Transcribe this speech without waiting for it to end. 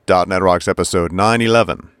.NET Rocks episode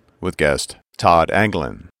 911 with guest Todd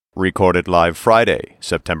Anglin. Recorded live Friday,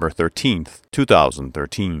 September 13th,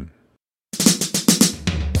 2013.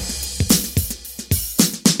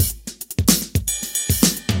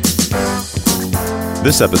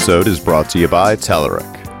 This episode is brought to you by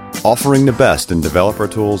Telerik, offering the best in developer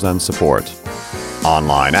tools and support.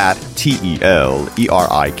 Online at telerik.com.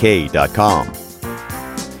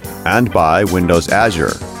 And by Windows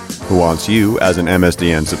Azure, who wants you as an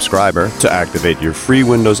MSDN subscriber to activate your free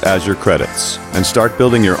Windows Azure credits and start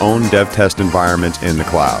building your own dev test environment in the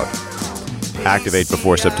cloud. Activate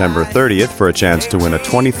before September 30th for a chance to win a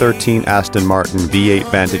 2013 Aston Martin V8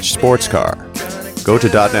 Vantage sports car. Go to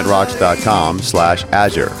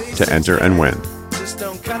 .netrocks.com/Azure to enter and win.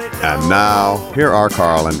 And now, here are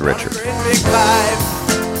Carl and Richard.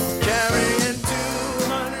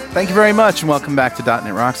 Thank you very much, and welcome back to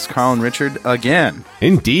 .NET Rocks. Carl and Richard again.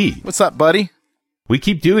 Indeed. What's up, buddy? We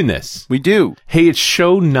keep doing this. We do. Hey, it's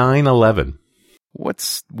show 911.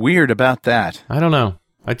 What's weird about that? I don't know.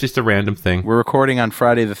 It's just a random thing. We're recording on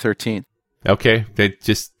Friday the 13th. Okay. Okay.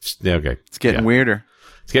 It's getting weirder.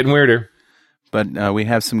 It's getting weirder. But we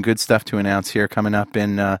have some good stuff to announce here coming up.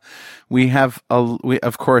 And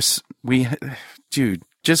dude,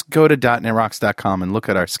 just go to .netrocks.com and look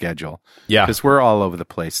at our schedule. Yeah. Because we're all over the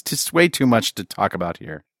place. Just way too much to talk about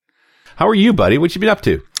here. How are you, buddy? What you been up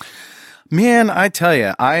to? Man, I tell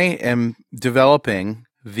you, I am developing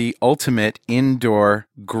the ultimate indoor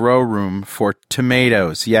grow room for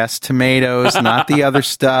tomatoes. Yes, tomatoes, not the other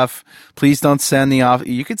stuff. Please don't send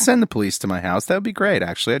you could send the police to my house. That would be great,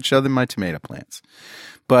 actually. I'd show them my tomato plants.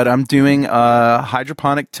 But I'm doing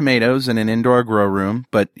hydroponic tomatoes in an indoor grow room.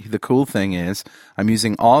 But the cool thing is I'm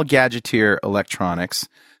using all Gadgeteer electronics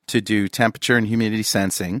to do temperature and humidity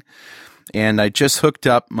sensing. And I just hooked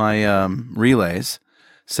up my relays.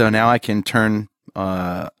 So now I can turn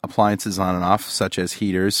appliances on and off, such as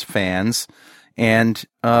heaters, fans, and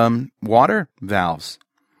water valves,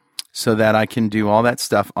 so that I can do all that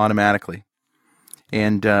stuff automatically.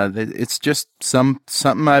 And it's just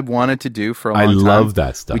something I've wanted to do for a long time. I love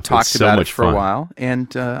that stuff. We talked about it for a while,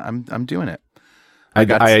 and I'm doing it. I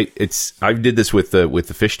did this with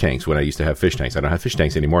the fish tanks when I used to have fish tanks. I don't have fish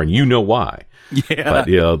tanks anymore, and you know why.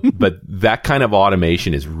 Yeah. But that kind of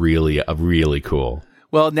automation is really cool.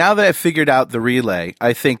 Well, now that I've figured out the relay,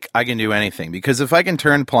 I think I can do anything. Because if I can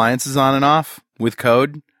turn appliances on and off with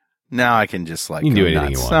code, now I can just you can do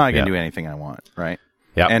anything you want. Now I can do anything I want, right?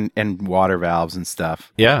 Yeah. And water valves and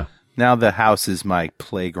stuff. Yeah. Now the house is my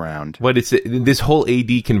playground. But it's this whole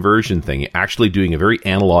AD conversion thing, actually doing a very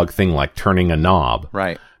analog thing like turning a knob,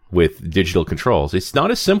 right, with digital controls. It's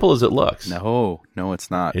not as simple as it looks. No,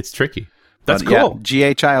 it's not. It's tricky. That's cool.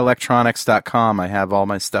 Yeah, GHIelectronics.com. I have all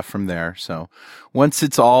my stuff from there. So once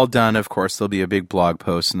it's all done, of course, there'll be a big blog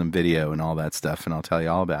post and a video and all that stuff, and I'll tell you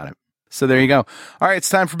all about it. So there you go. All right, it's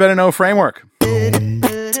time for Better Know Framework. All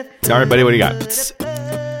right, buddy, what do you got?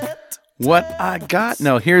 What I got?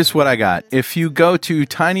 No, here's what I got. If you go to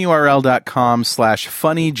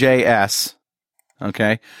tinyurl.com/funnyjs,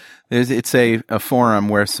 okay, it's a forum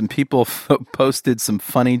where some people posted some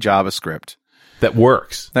funny JavaScript. That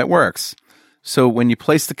works. So when you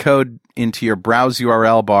place the code into your browse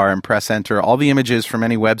URL bar and press enter, all the images from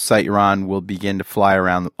any website you're on will begin to fly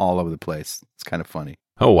around all over the place. It's kind of funny.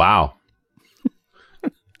 Oh, wow.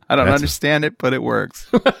 I don't understand it, but it works.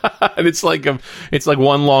 And it's like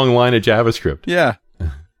one long line of JavaScript. Yeah.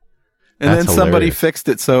 And then somebody fixed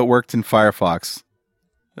it so it worked in Firefox.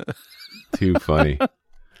 Too funny.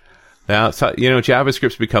 Now, so,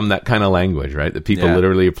 JavaScript's become that kind of language, right? That people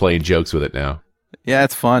literally are playing jokes with it now. Yeah,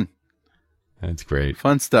 it's fun. That's great.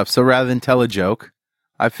 Fun stuff. So rather than tell a joke,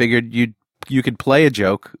 I figured you could play a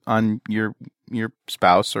joke on your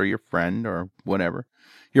spouse or your friend or whatever,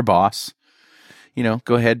 your boss.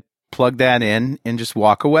 Go ahead, plug that in, and just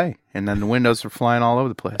walk away. And then the windows are flying all over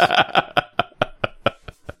the place.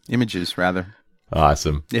 Images, rather.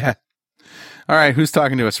 Awesome. Yeah. All right, who's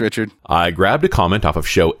talking to us, Richard? I grabbed a comment off of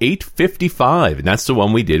show 855, and that's the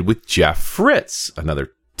one we did with Jeff Fritz,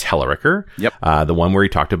 another Teleriker. Yep. The one where he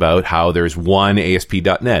talked about how there's one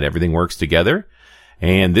ASP.NET. Everything works together.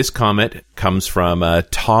 And this comment comes from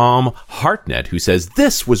Tom Hartnett, who says,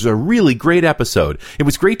 "This was a really great episode. It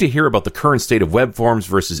was great to hear about the current state of web forms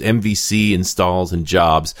versus MVC installs and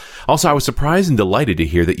jobs. Also, I was surprised and delighted to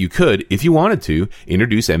hear that you could, if you wanted to,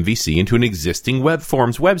 introduce MVC into an existing web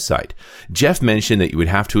forms website. Jeff mentioned that you would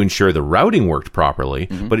have to ensure the routing worked properly,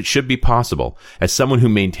 but it should be possible. As someone who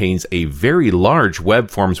maintains a very large web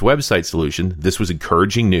forms website solution, this was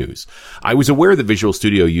encouraging news. I was aware that Visual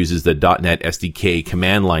Studio uses the .NET SDK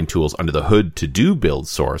command line tools under the hood to do build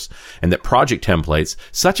source, and that project templates,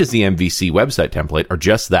 such as the MVC website template, are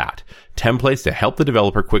just that, templates to help the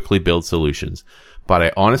developer quickly build solutions. But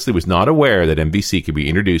I honestly was not aware that MVC could be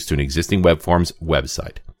introduced to an existing web forms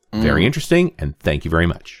website. Very interesting, and thank you very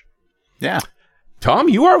much. Yeah. Tom,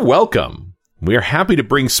 you are welcome. We are happy to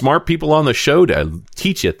bring smart people on the show to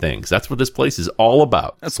teach you things. That's what this place is all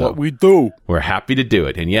about. That's what we do. We're happy to do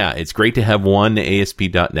it. And yeah, it's great to have one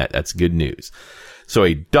ASP.NET. That's good news. So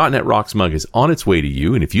a .NET Rocks mug is on its way to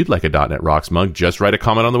you. And if you'd like a .NET Rocks mug, just write a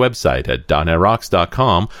comment on the website at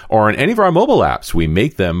 .NETRocks.com or on any of our mobile apps. We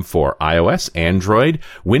make them for iOS, Android,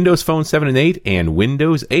 Windows Phone 7 and 8, and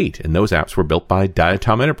Windows 8. And those apps were built by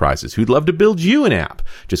Diatom Enterprises, who'd love to build you an app.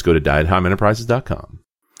 Just go to diatomenterprises.com.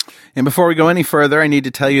 And before we go any further, I need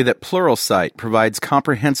to tell you that Pluralsight provides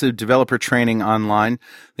comprehensive developer training online.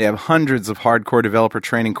 They have hundreds of hardcore developer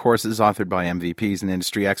training courses authored by MVPs and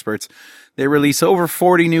industry experts. They release over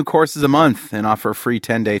 40 new courses a month and offer a free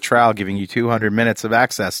 10-day trial, giving you 200 minutes of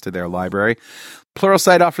access to their library.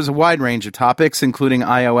 Pluralsight offers a wide range of topics, including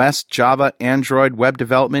iOS, Java, Android, web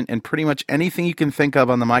development, and pretty much anything you can think of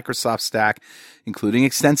on the Microsoft stack, including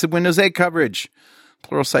extensive Windows 8 coverage.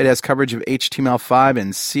 Pluralsight has coverage of HTML5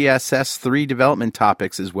 and CSS3 development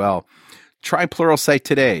topics as well. Try Pluralsight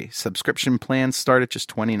today. Subscription plans start at just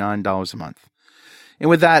 $29 a month. And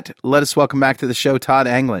with that, let us welcome back to the show Todd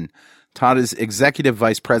Anglin. Todd is Executive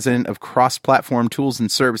Vice President of Cross-Platform Tools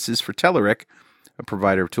and Services for Telerik, a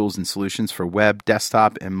provider of tools and solutions for web,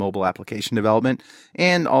 desktop, and mobile application development,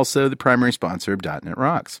 and also the primary sponsor of .NET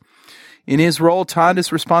Rocks. In his role, Todd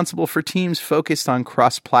is responsible for teams focused on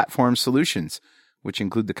cross-platform solutions, which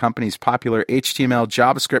include the company's popular HTML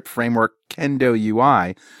JavaScript framework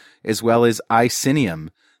KendoUI, as well as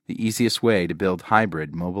Icenium, the easiest way to build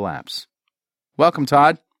hybrid mobile apps. Welcome,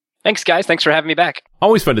 Todd. Thanks, guys. Thanks for having me back.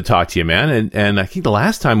 Always fun to talk to you, man. And I think the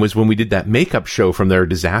last time was when we did that makeup show from their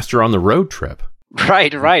disaster on the road trip.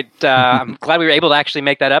 Right. I'm glad we were able to actually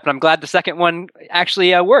make that up, and I'm glad the second one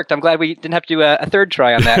actually worked. I'm glad we didn't have to do a third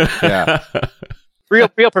try on that. Yeah.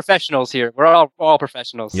 Real professionals here. We're all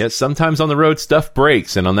professionals. Yes, sometimes on the road stuff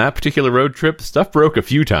breaks, and on that particular road trip, stuff broke a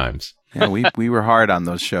few times. Yeah, we were hard on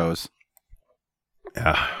those shows.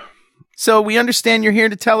 So we understand you're here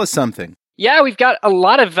to tell us something. Yeah, we've got a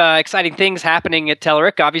lot of exciting things happening at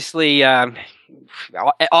Telerik. Obviously,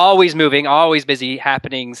 always moving, always busy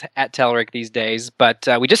happenings at Telerik these days. But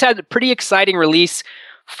we just had a pretty exciting release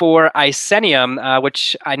for Icenium,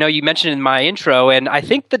 which I know you mentioned in my intro, and I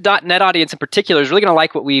think the .NET audience in particular is really going to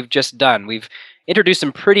like what we've just done. We've introduced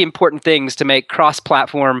some pretty important things to make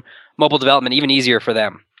cross-platform mobile development even easier for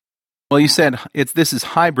them. Well, you said this is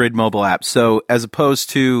hybrid mobile apps, so as opposed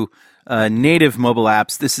to native mobile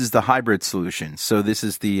apps, this is the hybrid solution. So this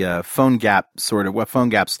is the PhoneGap sort of what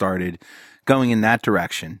PhoneGap started, going in that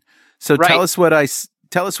direction. So right. tell us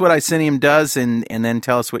what Icenium does, and then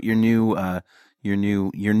tell us what your new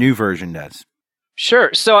version does.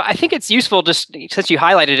 Sure. So I think it's useful, just since you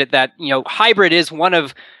highlighted it, that hybrid is one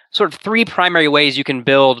of sort of three primary ways you can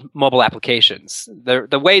build mobile applications.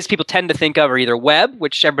 The ways people tend to think of are either web,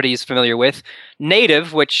 which everybody is familiar with,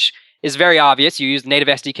 native, which is very obvious. You use native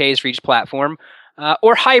SDKs for each platform,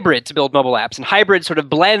 or hybrid to build mobile apps. And hybrid sort of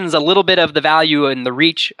blends a little bit of the value and the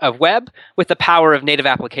reach of web with the power of native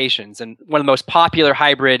applications. And one of the most popular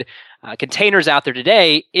hybrid containers out there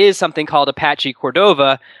today is something called Apache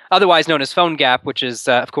Cordova, otherwise known as PhoneGap, which is,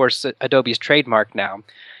 of course, Adobe's trademark now.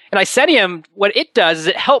 And Icenium, what it does is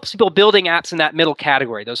it helps people building apps in that middle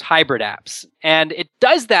category, those hybrid apps. And it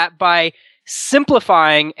does that by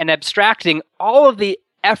simplifying and abstracting all of the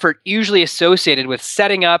effort usually associated with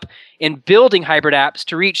setting up and building hybrid apps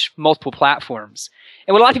to reach multiple platforms.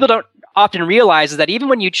 And what a lot of people don't often realize is that even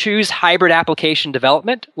when you choose hybrid application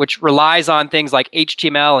development, which relies on things like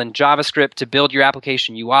HTML and JavaScript to build your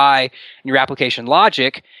application UI and your application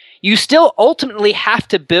logic, you still ultimately have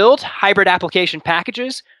to build hybrid application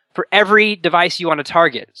packages for every device you want to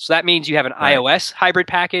target. So that means you have an iOS hybrid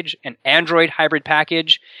package, an Android hybrid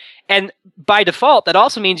package, and by default, that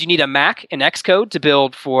also means you need a Mac and Xcode to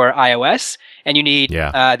build for iOS, and you need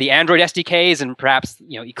the Android SDKs and perhaps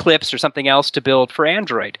Eclipse or something else to build for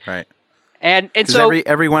Android. Right. And so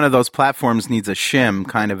every one of those platforms needs a shim,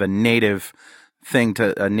 kind of a native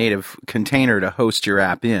container to host your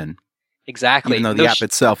app in. Exactly. Even though the app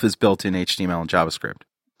itself is built in HTML and JavaScript.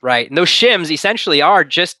 Right. And those shims essentially are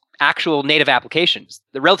just actual native applications.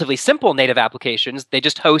 The relatively simple native applications, they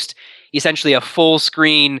just host essentially a full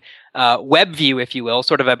screen web view, if you will,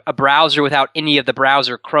 sort of a browser without any of the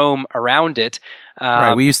browser Chrome around it.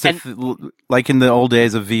 Right. We used to, like in the old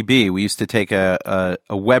days of VB, we used to take a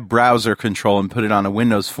web browser control and put it on a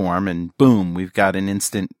Windows form, and boom, we've got an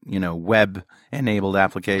instant, web-enabled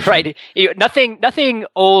application. Right. Nothing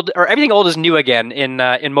old, or everything old is new again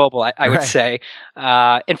in mobile, I would say.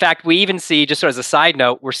 In fact, we even see, just sort of as a side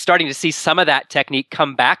note, we're starting to see some of that technique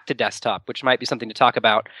come back to desktop, which might be something to talk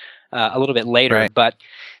about a little bit later. Right. But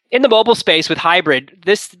in the mobile space with hybrid,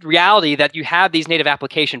 this reality that you have these native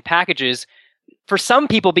application packages, for some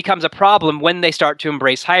people becomes a problem when they start to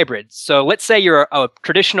embrace hybrids. So let's say you're a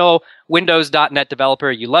traditional Windows.NET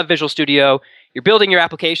developer, you love Visual Studio, you're building your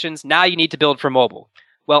applications, now you need to build for mobile.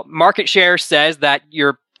 Well, market share says that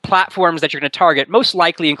your platforms that you're going to target most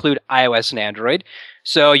likely include iOS and Android.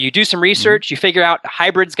 So you do some research, you figure out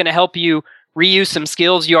hybrid's going to help you reuse some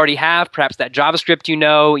skills you already have, perhaps that JavaScript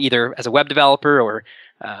either as a web developer or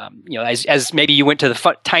as maybe you went to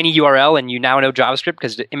the tiny URL and you now know JavaScript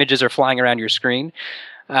because the images are flying around your screen.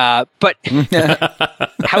 But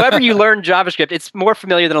however you learn JavaScript, it's more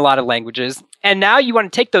familiar than a lot of languages. And now you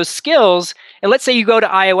want to take those skills, and let's say you go to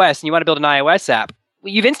iOS and you want to build an iOS app.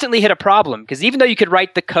 You've instantly hit a problem because even though you could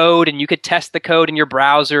write the code and you could test the code in your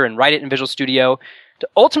browser and write it in Visual Studio, to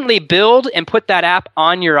ultimately build and put that app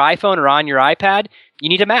on your iPhone or on your iPad, you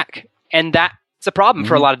need a Mac. And that's a problem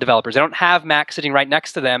for a lot of developers. They don't have Mac sitting right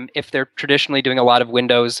next to them if they're traditionally doing a lot of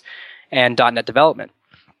Windows and .NET development.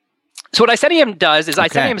 So what Icenium does is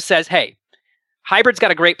Icenium says, hey, hybrid's got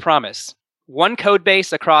a great promise. One code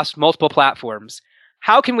base across multiple platforms.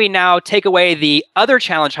 How can we now take away the other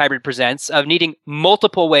challenge hybrid presents of needing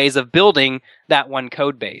multiple ways of building that one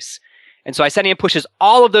code base? And so Icenium pushes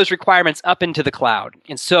all of those requirements up into the cloud.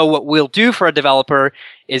 And so what we'll do for a developer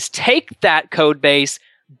is take that code base,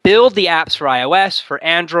 build the apps for iOS, for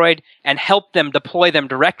Android, and help them deploy them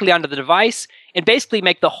directly onto the device, and basically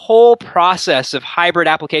make the whole process of hybrid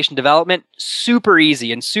application development super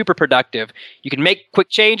easy and super productive. You can make quick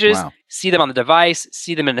changes, see them on the device,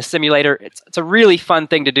 see them in a simulator. It's a really fun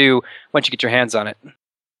thing to do once you get your hands on it.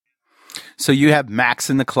 So you have Macs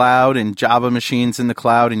in the cloud and Java machines in the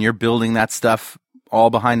cloud, and you're building that stuff all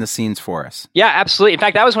behind the scenes for us. Yeah, absolutely. In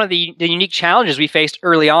fact, that was one of the unique challenges we faced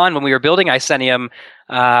early on when we were building Icenium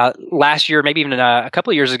last year, maybe even a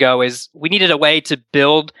couple of years ago, is we needed a way to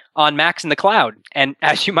build on Macs in the cloud. And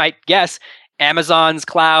as you might guess, Amazon's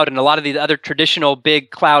cloud and a lot of the other traditional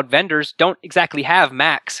big cloud vendors don't exactly have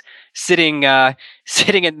Macs sitting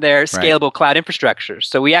in their scalable cloud infrastructure.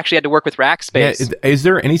 So we actually had to work with Rackspace. Yeah, is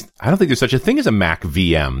there any? I don't think there's such a thing as a Mac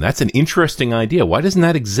VM. That's an interesting idea. Why doesn't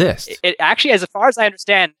that exist? It actually, as far as I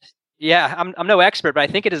understand, yeah, I'm no expert, but I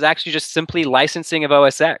think it is actually just simply licensing of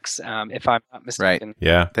OS X, if I'm not mistaken. Right.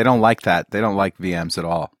 Yeah. They don't like that. They don't like VMs at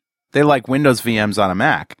all. They like Windows VMs on a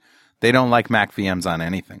Mac. They don't like Mac VMs on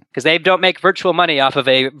anything. Because they don't make virtual money off of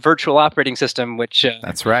a virtual operating system, which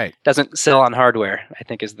that's right. Doesn't sell on hardware, I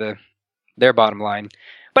think is their bottom line.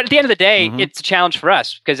 But at the end of the day, it's a challenge for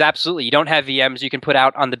us because absolutely, you don't have VMs you can put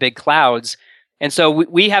out on the big clouds. And so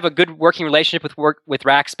we have a good working relationship with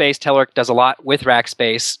Rackspace. Telerik does a lot with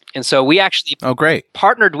Rackspace. And so we actually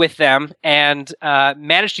partnered with them and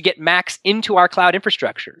managed to get Macs into our cloud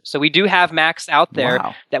infrastructure. So we do have Macs out there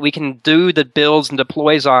that we can do the builds and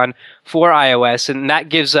deploys on for iOS. And that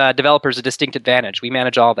gives developers a distinct advantage. We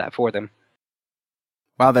manage all of that for them.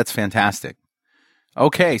 Wow, that's fantastic.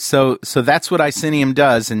 Okay, so that's what Icenium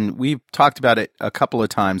does. And we've talked about it a couple of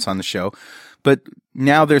times on the show. But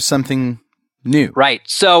now there's something new. Right.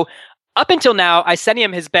 So up until now,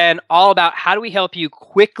 Icenium has been all about how do we help you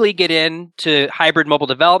quickly get into hybrid mobile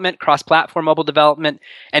development, cross-platform mobile development,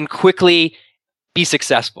 and quickly be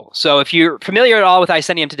successful. So if you're familiar at all with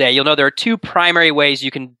Icenium today, you'll know there are two primary ways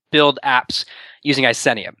you can build apps using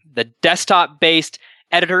Icenium. The desktop-based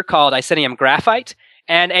editor called Icenium Graphite,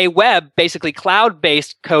 and a web, basically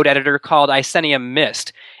cloud-based code editor called Icenium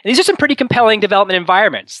Mist. And these are some pretty compelling development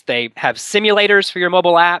environments. They have simulators for your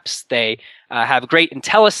mobile apps. They have great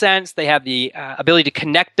IntelliSense. They have the ability to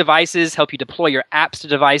connect devices, help you deploy your apps to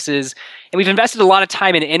devices. And we've invested a lot of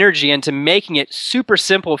time and energy into making it super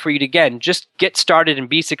simple for you to, again, just get started and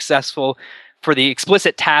be successful for the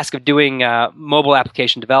explicit task of doing mobile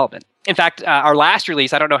application development. In fact, our last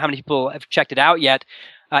release, I don't know how many people have checked it out yet,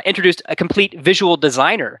 introduced a complete visual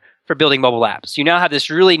designer for building mobile apps. You now have this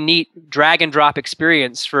really neat drag and drop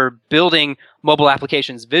experience for building mobile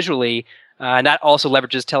applications visually, and that also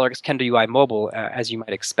leverages Telerik's KendoUI Mobile, as you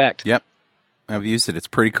might expect. Yep. I've used it. It's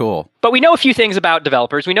pretty cool. But we know a few things about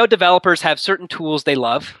developers. We know developers have certain tools they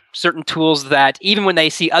love, certain tools that even when they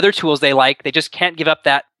see other tools they like, they just can't give up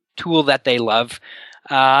that tool that they love.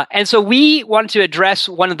 And so we wanted to address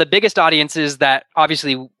one of the biggest audiences that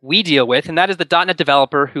obviously we deal with, and that is the .NET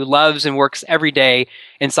developer who loves and works every day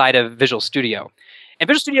inside of Visual Studio. And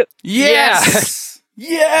Visual Studio... Yes! Yeah.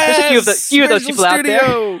 Yes! There's a few of those people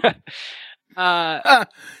Studio. Out there.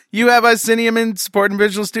 You have Icenium in support in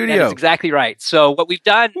Visual Studio. That is exactly right. So what we've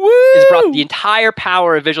done Woo! is brought the entire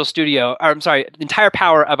power of the entire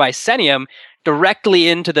power of Icenium directly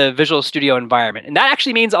into the Visual Studio environment. And that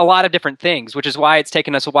actually means a lot of different things, which is why it's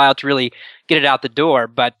taken us a while to really get it out the door.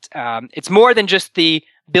 But it's more than just the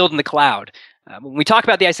build in the cloud. When we talk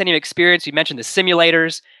about the Icenium experience, we mentioned the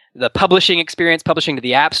simulators, the publishing experience, publishing to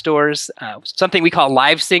the app stores, something we call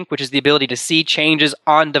Live Sync, which is the ability to see changes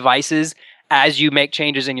on devices as you make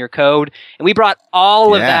changes in your code. And we brought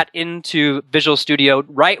all of that into Visual Studio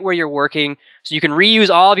right where you're working. So you can reuse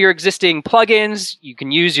all of your existing plugins, you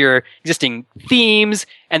can use your existing themes,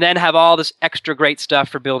 and then have all this extra great stuff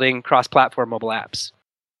for building cross-platform mobile apps.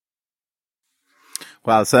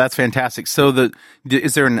 Wow, so that's fantastic. So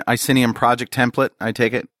is there an Icenium project template, I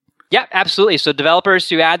take it? Yeah, absolutely. So developers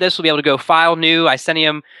who add this will be able to go file new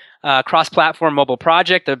Icenium cross-platform mobile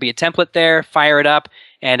project. There'll be a template there, fire it up,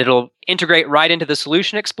 and it'll integrate right into the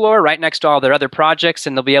Solution Explorer, right next to all their other projects,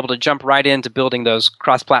 and they'll be able to jump right into building those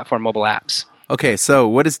cross-platform mobile apps. Okay, so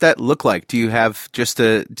what does that look like? Do you have just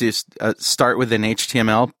start with an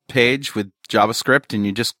HTML page with JavaScript and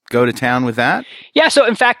you just go to town with that? Yeah, so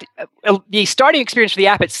in fact, the starting experience for the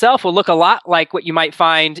app itself will look a lot like what you might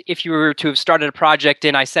find if you were to have started a project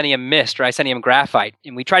in Icenium Mist or Icenium Graphite.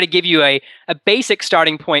 And we try to give you a basic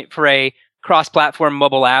starting point for a cross-platform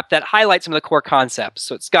mobile app that highlights some of the core concepts.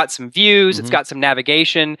 So it's got some views, it's got some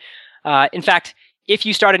navigation. In fact, if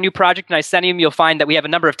you start a new project in Icenium, you'll find that we have a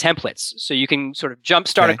number of templates. So you can sort of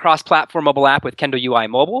jumpstart a cross-platform mobile app with KendoUI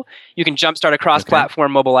Mobile. You can jumpstart a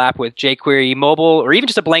cross-platform mobile app with jQuery Mobile, or even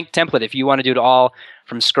just a blank template if you want to do it all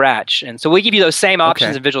from scratch. And so we give you those same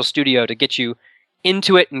options in Visual Studio to get you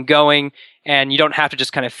into it and going, and you don't have to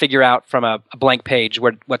just kind of figure out from a blank page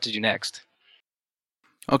what to do next.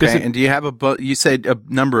 Okay, and do you have you said a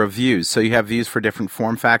number of views, so you have views for different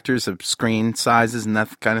form factors of screen sizes and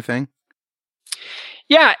that kind of thing?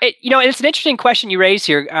 Yeah, it's an interesting question you raise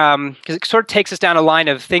here because it sort of takes us down a line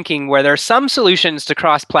of thinking where there are some solutions to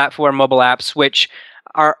cross-platform mobile apps which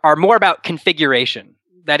are more about configuration.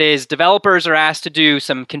 That is, developers are asked to do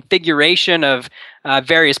some configuration of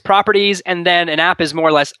various properties, and then an app is more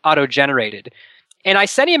or less auto-generated. And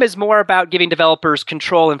Icenium is more about giving developers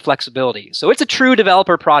control and flexibility. So it's a true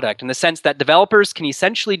developer product in the sense that developers can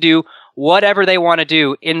essentially do whatever they want to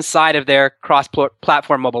do inside of their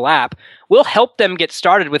cross-platform mobile app. We'll help them get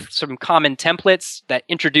started with some common templates that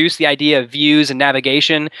introduce the idea of views and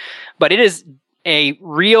navigation. But it is a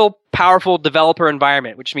real powerful developer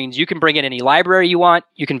environment, which means you can bring in any library you want.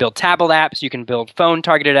 You can build tablet apps. You can build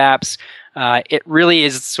phone-targeted apps. It really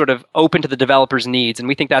is sort of open to the developer's needs, and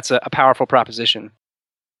we think that's a powerful proposition.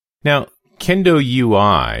 Now,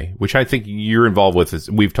 KendoUI, which I think you're involved with, as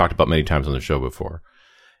we've talked about many times on the show before,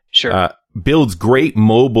 sure, builds great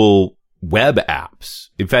mobile web apps.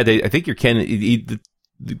 In fact, I think correct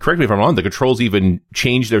me if I'm wrong, the controls even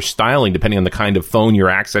change their styling depending on the kind of phone you're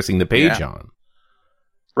accessing the page on.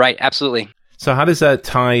 Right, absolutely. So how does that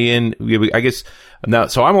tie in? I guess now,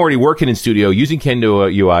 so I'm already working in Studio using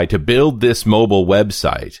KendoUI to build this mobile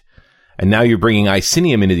website. And now you're bringing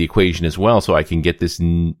Icenium into the equation as well, so I can get this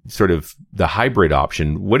sort of the hybrid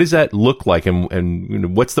option. What does that look like,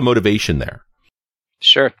 and what's the motivation there?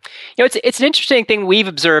 Sure. It's an interesting thing we've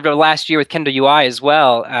observed over the last year with KendoUI as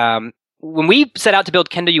well. When we set out to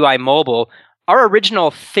build KendoUI Mobile, our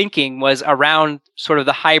original thinking was around sort of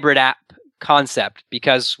the hybrid app concept,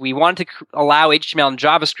 because we wanted to allow HTML and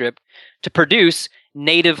JavaScript to produce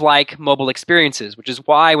native-like mobile experiences, which is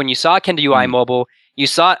why when you saw KendoUI Mobile, you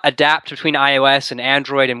saw it adapt between iOS and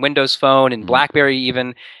Android and Windows Phone and BlackBerry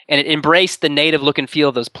even, and it embraced the native look and feel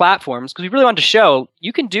of those platforms, because we really wanted to show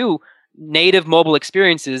you can do native mobile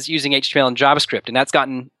experiences using HTML and JavaScript, and that's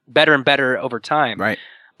gotten better and better over time. Right.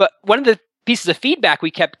 But one of the pieces of feedback we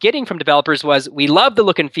kept getting from developers was, we love the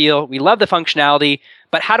look and feel, we love the functionality,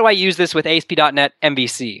 but how do I use this with ASP.NET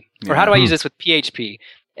MVC? Or how do I use this with PHP?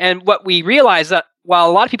 And what we realized that while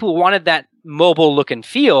a lot of people wanted that mobile look and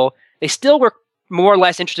feel, they still were more or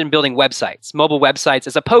less interested in building websites, mobile websites,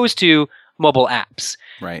 as opposed to mobile apps.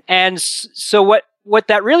 Right. And so what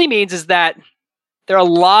that really means is that there are a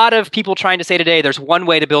lot of people trying to say today there's one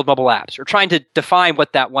way to build mobile apps, or trying to define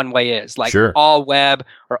what that one way is, like all web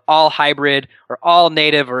or all hybrid or all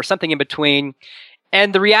native or something in between.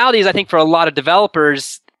 And the reality is, I think for a lot of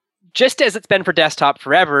developers, just as it's been for desktop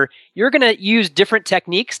forever, you're going to use different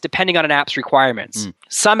techniques depending on an app's requirements.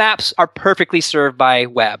 Some apps are perfectly served by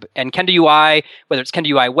web, and KendoUI, whether it's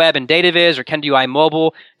KendoUI Web and DataViz or KendoUI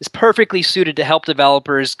Mobile, is perfectly suited to help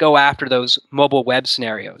developers go after those mobile web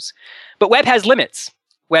scenarios. But web has limits.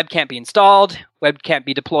 Web can't be installed. Web can't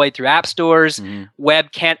be deployed through app stores.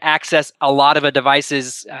 Web can't access a lot of a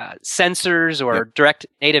device's sensors or direct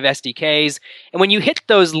native SDKs. And when you hit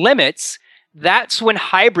those limits, that's when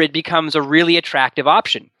hybrid becomes a really attractive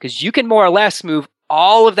option, because you can more or less move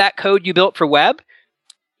all of that code you built for web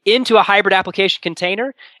into a hybrid application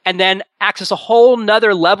container and then access a whole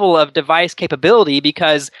nother level of device capability,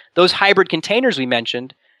 because those hybrid containers we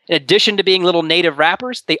mentioned, in addition to being little native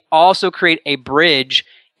wrappers, they also create a bridge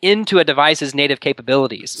into a device's native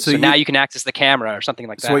capabilities. So now you can access the camera or something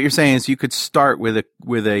like that. So what you're saying is you could start with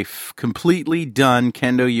a completely done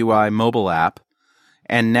KendoUI mobile app,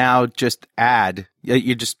 and now just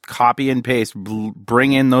you just copy and paste,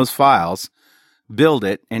 bring in those files, build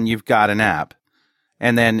it, and you've got an app.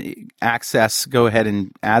 And then go ahead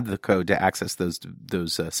and add the code to access those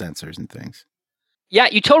sensors and things. Yeah,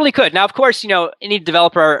 you totally could. Now, of course, any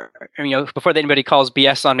developer, before anybody calls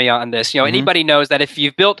BS on me on this, anybody knows that if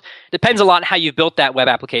you've built, depends a lot on how you've built that web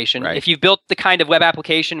application. Right. If you've built the kind of web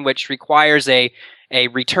application which requires a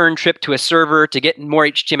return trip to a server to get more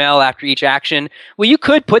HTML after each action, well, you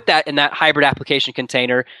could put that in that hybrid application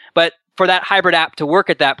container. But for that hybrid app to work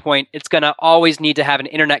at that point, it's going to always need to have an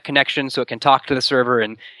internet connection so it can talk to the server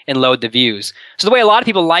and load the views. So the way a lot of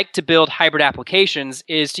people like to build hybrid applications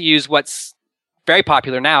is to use what's very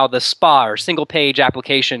popular now, the SPA, or single page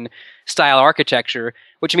application style architecture,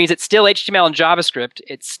 which means it's still HTML and JavaScript.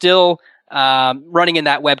 It's still running in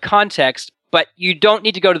that web context, but you don't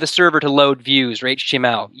need to go to the server to load views or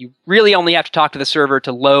HTML. You really only have to talk to the server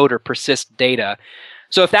to load or persist data.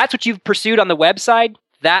 So if that's what you've pursued on the website,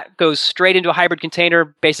 that goes straight into a hybrid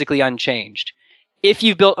container, basically unchanged. If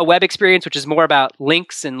you've built a web experience which is more about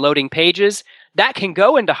links and loading pages, that can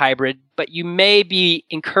go into hybrid, but you may be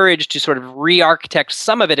encouraged to sort of re-architect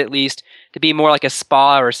some of it, at least, to be more like a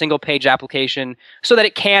SPA or a single page application so that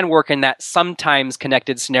it can work in that sometimes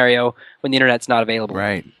connected scenario when the internet's not available.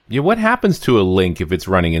 Right. Yeah. What happens to a link if it's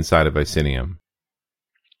running inside of Icenium?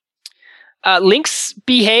 Links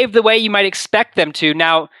behave the way you might expect them to.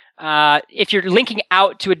 Now, if you're linking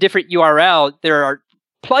out to a different URL, there are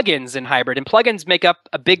plugins in hybrid, and plugins make up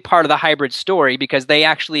a big part of the hybrid story because they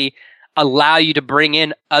actually allow you to bring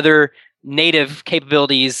in other native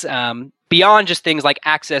capabilities beyond just things like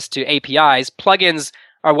access to APIs. Plugins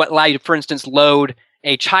are what allow you to, for instance, load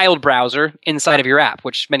a child browser inside of your app,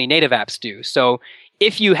 which many native apps do. So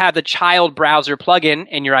if you have the child browser plugin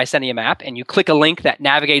in your Icenium app and you click a link that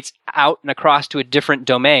navigates out and across to a different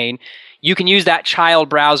domain, you can use that child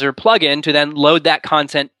browser plugin to then load that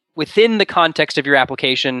content within the context of your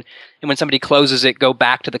application, and when somebody closes it, go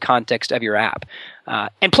back to the context of your app.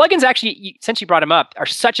 And plugins actually, since you brought them up, are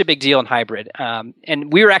such a big deal in hybrid.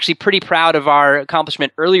 And we were actually pretty proud of our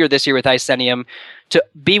accomplishment earlier this year with Icenium to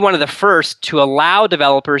be one of the first to allow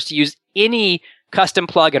developers to use any custom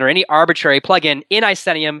plugin or any arbitrary plugin in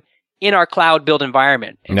Icenium in our cloud build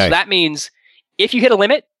environment. And nice. So that means if you hit a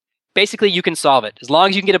limit, basically you can solve it. As long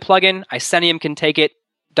as you can get a plugin, Icenium can take it,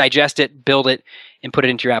 digest it, build it, and put it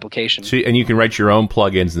into your application. So, and you can write your own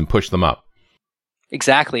plugins and push them up.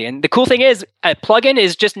 Exactly. And the cool thing is, a plugin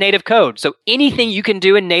is just native code. So anything you can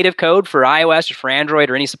do in native code for iOS or for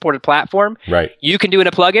Android or any supported platform, right, you can do in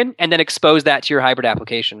a plugin and then expose that to your hybrid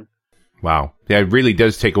application. Wow. Yeah, it really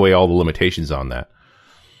does take away all the limitations on that.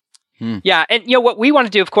 Yeah, and what we want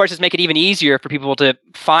to do, of course, is make it even easier for people to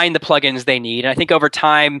find the plugins they need. And I think over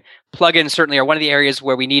time, plugins certainly are one of the areas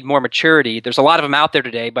where we need more maturity. There's a lot of them out there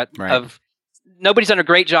today, but nobody's done a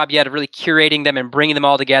great job yet of really curating them and bringing them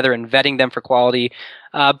all together and vetting them for quality.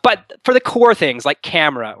 But for the core things like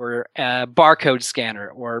camera or barcode scanner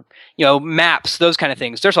or maps, those kind of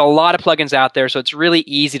things, there's a lot of plugins out there. So it's really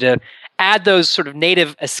easy to add those sort of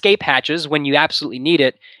native escape hatches when you absolutely need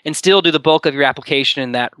it and still do the bulk of your application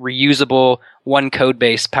in that reusable one code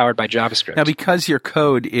base powered by JavaScript. Now, because your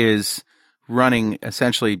code is running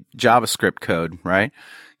essentially JavaScript code, right?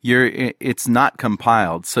 It's not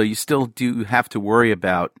compiled, so you still do have to worry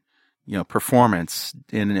about performance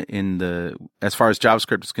in the as far as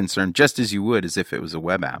JavaScript is concerned, just as you would as if it was a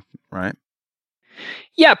web app, right?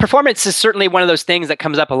 Yeah, performance is certainly one of those things that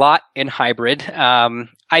comes up a lot in hybrid.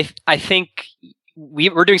 I think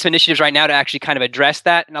we're doing some initiatives right now to actually kind of address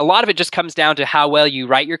that. And a lot of it just comes down to how well you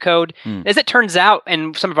write your code. As it turns out,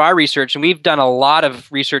 in some of our research, and we've done a lot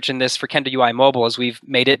of research in this for KendoUI Mobile as we've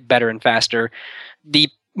made it better and faster, the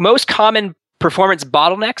most common performance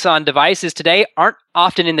bottlenecks on devices today aren't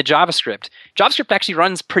often in the JavaScript. JavaScript actually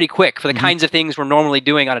runs pretty quick for the kinds of things we're normally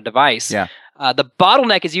doing on a device. Yeah. The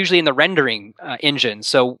bottleneck is usually in the rendering engine.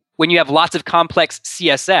 So when you have lots of complex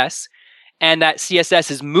CSS and that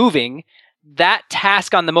CSS is moving, that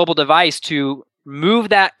task on the mobile device to move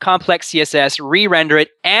that complex CSS, re-render it,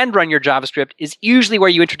 and run your JavaScript is usually where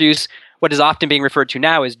you introduce what is often being referred to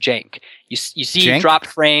now as jank. You see Jank? dropped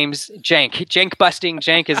frames, jank busting.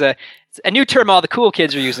 Jank is a new term all the cool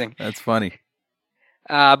kids are using. That's funny.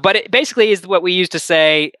 But it basically is what we use to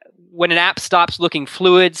say when an app stops looking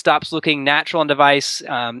fluid, stops looking natural on device,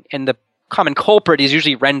 and the common culprit is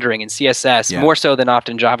usually rendering in CSS, more so than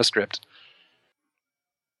often JavaScript.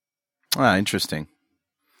 Interesting.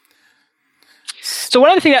 So one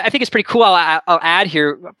other thing I think is pretty cool I'll add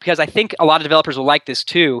here, because I think a lot of developers will like this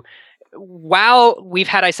too. While we've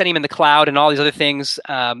had Icenium in the cloud and all these other things,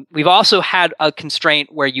 we've also had a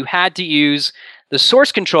constraint where you had to use the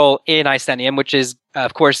source control in Icenium, which is,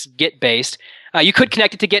 of course, Git-based. You could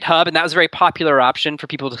connect it to GitHub, and that was a very popular option for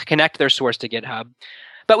people to connect their source to GitHub.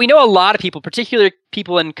 But we know a lot of people, particularly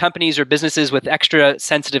people in companies or businesses with extra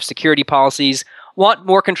sensitive security policies, want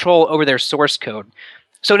more control over their source code.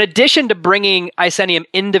 So in addition to bringing Icenium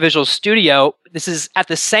into Visual Studio, this is at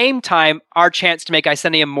the same time our chance to make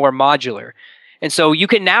Icenium more modular. And so you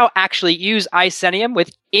can now actually use Icenium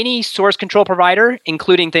with any source control provider,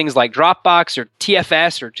 including things like Dropbox or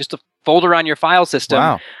TFS or just a folder on your file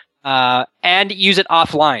system, and use it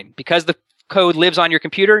offline. Because the code lives on your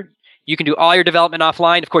computer, you can do all your development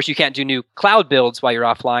offline. Of course, you can't do new cloud builds while you're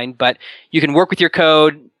offline, but you can work with your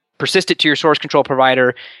code, persist it to your source control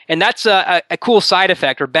provider. And that's a cool side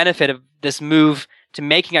effect or benefit of this move to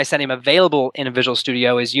making Icenium available in a Visual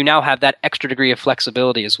Studio is you now have that extra degree of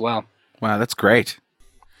flexibility as well. Wow, that's great.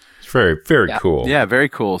 It's very, very cool. Yeah, very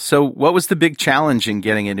cool. So what was the big challenge in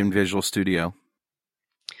getting it in Visual Studio?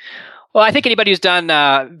 Well, I think anybody who's done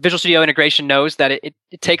Visual Studio integration knows that it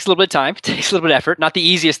takes a little bit of time. It takes a little bit of effort. Not the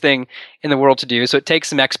easiest thing in the world to do. So it takes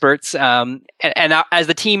some experts. And as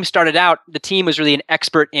the team started out, the team was really an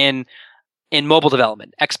expert in mobile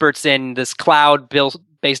development, experts in this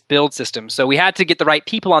cloud-based build system. So we had to get the right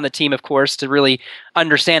people on the team, of course, to really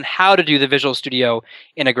understand how to do the Visual Studio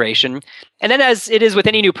integration. And then as it is with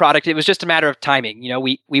any new product, it was just a matter of timing. You know,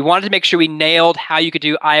 we wanted to make sure we nailed how you could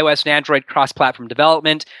do iOS and Android cross-platform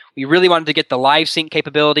development. We really wanted to get the live sync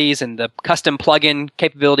capabilities and the custom plugin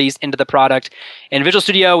capabilities into the product. And Visual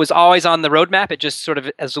Studio was always on the roadmap. It just sort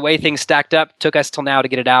of, as the way things stacked up, took us till now to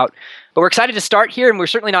get it out. But we're excited to start here, and we're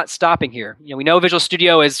certainly not stopping here. You know, we know Visual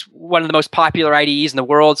Studio is one of the most popular IDEs in the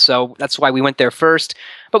world, so that's why we went there first.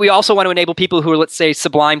 But we also want to enable people who are, let's say,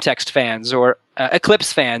 Sublime Text fans or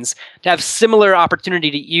Eclipse fans to have similar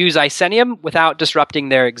opportunity to use Icenium without disrupting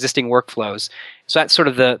their existing workflows. So that's sort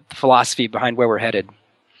of the philosophy behind where we're headed.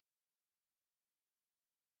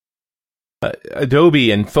 Adobe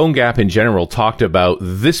and PhoneGap in general talked about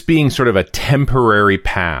this being sort of a temporary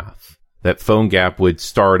path, that PhoneGap would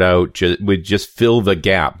start out, would just fill the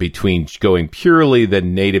gap between going purely the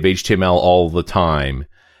native HTML all the time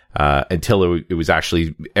until it was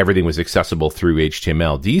actually, everything was accessible through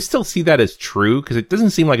HTML. Do you still see that as true? Because it doesn't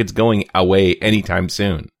seem like it's going away anytime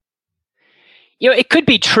soon. You know, it could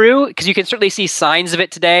be true because you can certainly see signs of it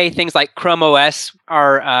today. Things like Chrome OS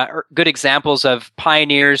are good examples of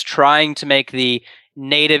pioneers trying to make the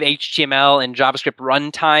native HTML and JavaScript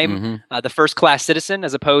runtime the first-class citizen,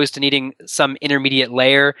 as opposed to needing some intermediate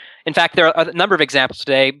layer. In fact, there are a number of examples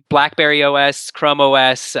today: BlackBerry OS, Chrome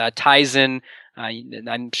OS, Tizen.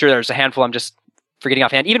 I'm sure there's a handful I'm just forgetting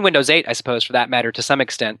offhand. Even Windows 8, I suppose, for that matter, to some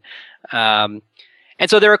extent. And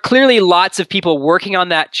so there are clearly lots of people working on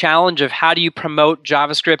that challenge of how do you promote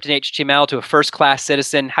JavaScript and HTML to a first-class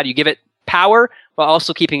citizen? How do you give it power while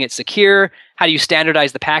also keeping it secure? How do you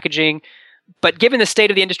standardize the packaging? But given the state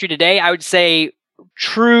of the industry today, I would say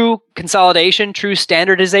true consolidation, true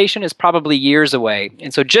standardization is probably years away.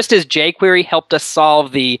 And so just as jQuery helped us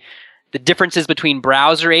solve the differences between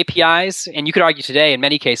browser APIs, and you could argue today, in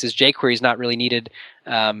many cases, jQuery is not really needed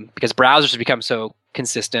because browsers have become so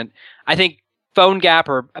consistent. I think PhoneGap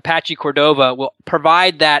or Apache Cordova will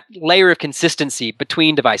provide that layer of consistency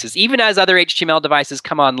between devices. Even as other HTML devices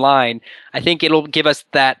come online, I think it'll give us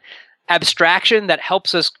that abstraction that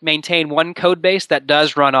helps us maintain one code base that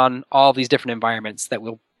does run on all these different environments that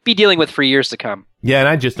we'll be dealing with for years to come. Yeah, and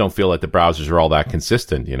I just don't feel like the browsers are all that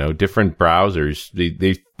consistent. Different browsers,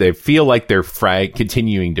 they feel like they're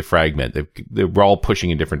continuing to fragment. They're all pushing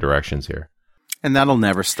in different directions here. And that'll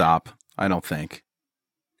never stop, I don't think.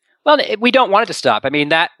 Well, we don't want it to stop. I mean,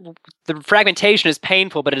 the fragmentation is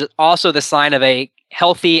painful, but it is also the sign of a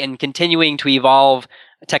healthy and continuing to evolve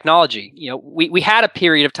technology. We had a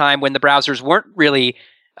period of time when the browsers weren't really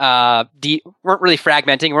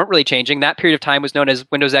fragmenting, weren't really changing. That period of time was known as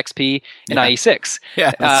Windows XP and IE6.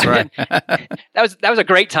 Yeah, that's right. that was a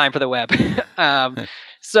great time for the web.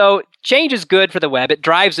 So change is good for the web. It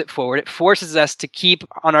drives it forward. It forces us to keep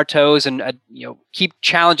on our toes and keep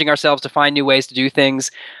challenging ourselves to find new ways to do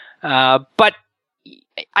things. But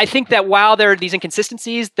I think that while there are these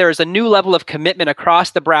inconsistencies, there's a new level of commitment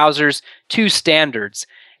across the browsers to standards.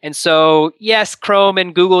 And so, yes, Chrome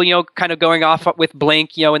and Google, kind of going off with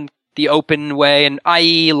Blink, in the open way, and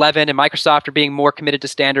IE 11 and Microsoft are being more committed to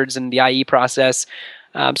standards in the IE process.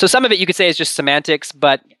 So some of it you could say is just semantics,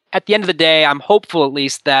 but at the end of the day, I'm hopeful at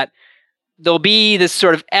least that there'll be this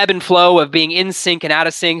sort of ebb and flow of being in sync and out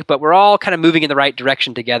of sync, but we're all kind of moving in the right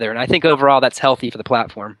direction together. And I think overall that's healthy for the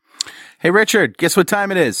platform. Hey, Richard, guess what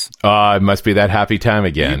time it is? It must be that happy time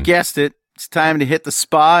again. You guessed it. It's time to hit the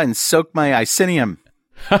spa and soak my Icenium.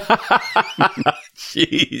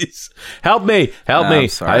 Jeez. Help me. I'm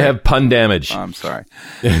sorry. I have pun damage. I'm sorry.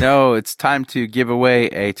 No, it's time to give away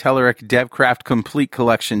a Telerik DevCraft Complete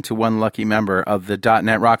Collection to one lucky member of the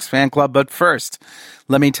 .NET Rocks fan club. But first,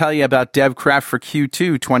 let me tell you about DevCraft for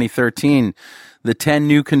Q2 2013. The 10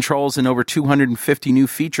 new controls and over 250 new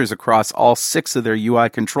features across all 6 of their UI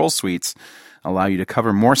control suites allow you to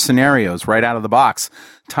cover more scenarios right out of the box.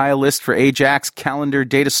 Tile list for Ajax, calendar,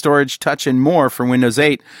 data storage, touch, and more for Windows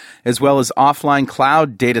 8, as well as offline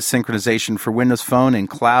cloud data synchronization for Windows Phone and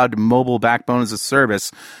cloud mobile backbone as a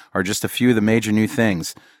service are just a few of the major new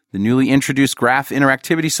things. The newly introduced graph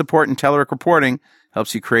interactivity support in Telerik reporting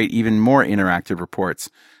helps you create even more interactive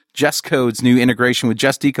reports. JustCode's new integration with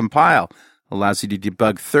JustDecompile allows you to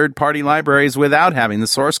debug third-party libraries without having the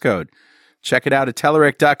source code. Check it out at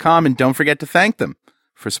Telerik.com, and don't forget to thank them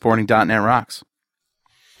for supporting .NET Rocks.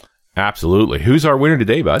 Absolutely. Who's our winner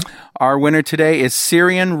today, bud? Our winner today is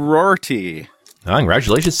Syrian Rorty. Oh,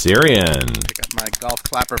 congratulations, Syrian. Pick up my golf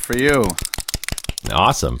clapper for you.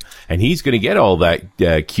 Awesome. And he's going to get all that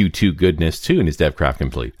Q2 goodness, too, in his DevCraft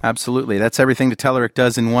Complete. Absolutely. That's everything that Telerik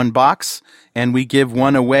does in one box. And we give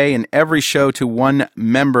one away in every show to one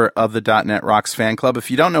member of the .NET Rocks fan club.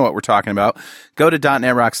 If you don't know what we're talking about, go to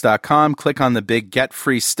 .NETRocks.com, click on the big Get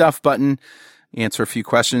Free Stuff button, answer a few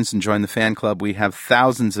questions, and join the fan club. We have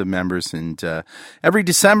thousands of members, and every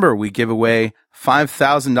December we give away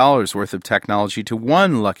 $5,000 worth of technology to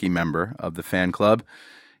one lucky member of the fan club.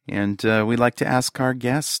 And we'd like to ask our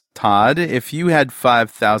guest, Todd, if you had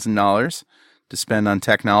 $5,000 to spend on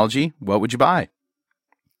technology, what would you buy?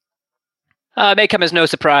 It may come as no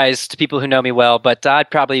surprise to people who know me well, but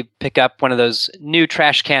I'd probably pick up one of those new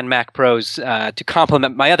trash can Mac Pros to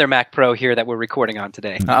complement my other Mac Pro here that we're recording on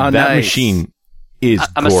today. Oh, that machine is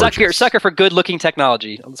I'm gorgeous. a sucker for good-looking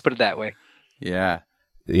technology. Let's put it that way. Yeah.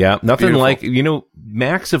 Yeah, nothing Beautiful. like,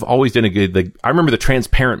 Macs have always done a good, I remember the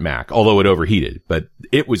transparent Mac, although it overheated, but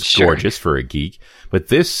it was gorgeous for a geek. But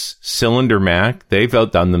this cylinder Mac, they've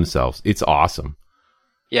outdone themselves. It's awesome.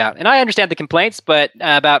 Yeah, and I understand the complaints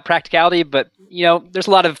about practicality, but, there's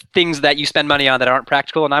a lot of things that you spend money on that aren't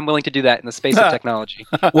practical, and I'm willing to do that in the space of technology.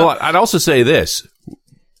 Well, I'd also say this.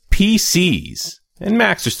 PCs, and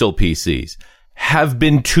Macs are still PCs, have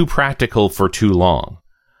been too practical for too long.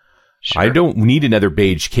 Sure. I don't need another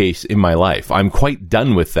beige case in my life. I'm quite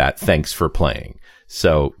done with that. Thanks for playing.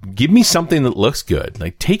 So give me something that looks good.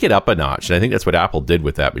 Like, take it up a notch. And I think that's what Apple did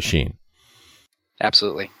with that machine.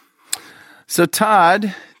 Absolutely. So,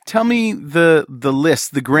 Todd, tell me the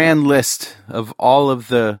grand list of all of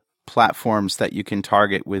the platforms that you can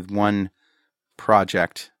target with one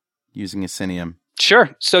project using Icenium.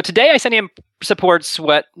 Sure. So today, Icenium supports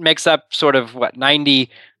what makes up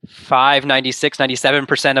 95, 96,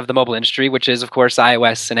 97% of the mobile industry, which is, of course,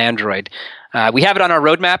 iOS and Android. We have it on our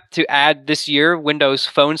roadmap to add this year Windows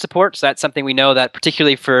Phone support. So that's something we know that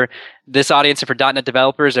particularly for this audience and for .NET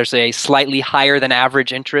developers, there's a slightly higher than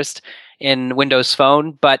average interest in Windows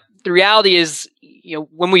Phone. But the reality is,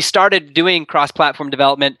 when we started doing cross-platform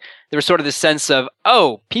development, there was sort of this sense of,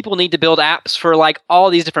 people need to build apps for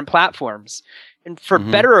all these different platforms. And for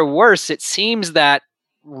better or worse, it seems that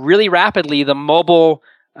really rapidly the mobile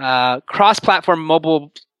cross-platform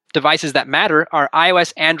mobile devices that matter are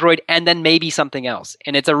iOS, Android, and then maybe something else.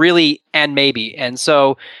 And it's a really and maybe. And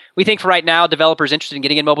so we think for right now, developers interested in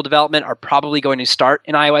getting in mobile development are probably going to start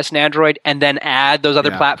in iOS and Android and then add those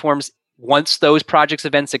other platforms once those projects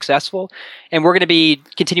have been successful. And we're going to be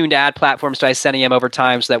continuing to add platforms to Icenium over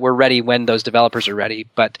time so that we're ready when those developers are ready.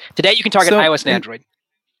 But today you can target iOS and Android.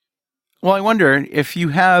 Well, I wonder if you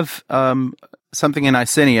have something in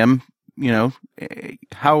Icenium,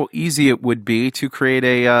 how easy it would be to create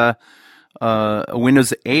a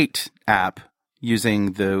Windows 8 app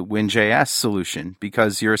using the WinJS solution,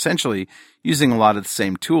 because you're essentially using a lot of the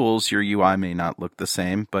same tools. Your UI may not look the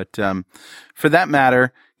same, but for that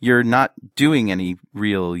matter, you're not doing any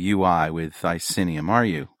real UI with Icenium, are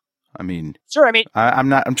you? I mean, sure.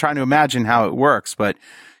 I'm trying to imagine how it works, but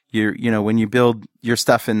when you build your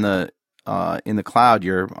stuff in the cloud,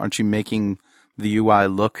 aren't you making the UI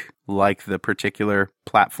look like the particular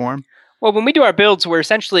platform? Well, when we do our builds, we're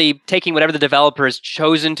essentially taking whatever the developer has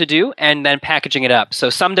chosen to do and then packaging it up.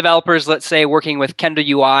 So some developers, let's say working with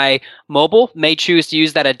KendoUI mobile, may choose to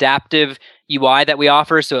use that adaptive UI that we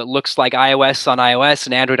offer, so it looks like iOS on iOS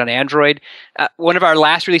and Android on Android. One of our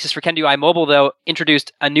last releases for KendoUI mobile, though,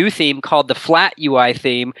 introduced a new theme called the Flat UI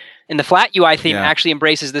theme. And the Flat UI theme actually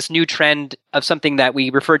embraces this new trend of something that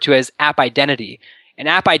we refer to as app identity. And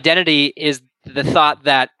app identity is the thought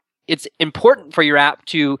that it's important for your app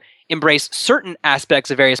to embrace certain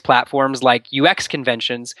aspects of various platforms like UX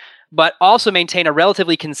conventions, but also maintain a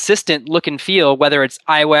relatively consistent look and feel, whether it's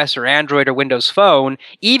iOS or Android or Windows Phone,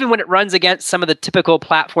 even when it runs against some of the typical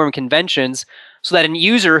platform conventions, so that a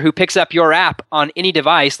user who picks up your app on any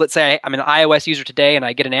device, let's say I'm an iOS user today and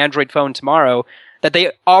I get an Android phone tomorrow, that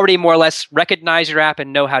they already more or less recognize your app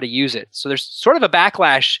and know how to use it. So there's sort of a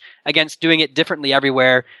backlash against doing it differently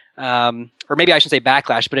everywhere, or maybe I shouldn't say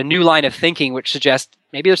backlash, but a new line of thinking which suggests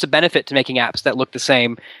maybe there's a benefit to making apps that look the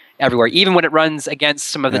same everywhere, even when it runs against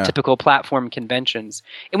some of the typical platform conventions.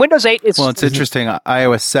 In Windows 8, it's interesting.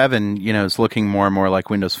 iOS 7, is looking more and more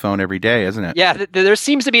like Windows Phone every day, isn't it? Yeah, there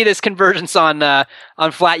seems to be this convergence on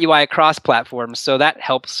flat UI across platforms, so that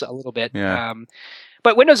helps a little bit. Yeah.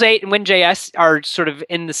 But Windows 8 and WinJS are sort of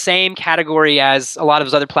in the same category as a lot of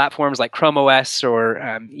those other platforms like Chrome OS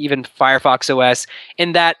or even Firefox OS,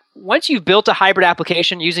 in that once you've built a hybrid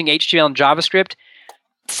application using HTML and JavaScript,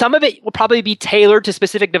 some of it will probably be tailored to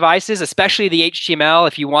specific devices, especially the HTML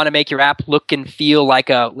if you want to make your app look and feel like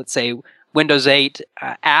a, let's say, Windows 8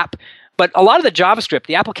 app. But a lot of the JavaScript,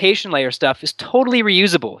 the application layer stuff, is totally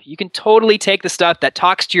reusable. You can totally take the stuff that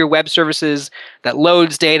talks to your web services, that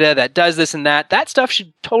loads data, that does this and that. That stuff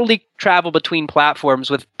should totally travel between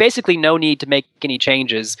platforms with basically no need to make any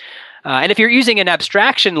changes. And if you're using an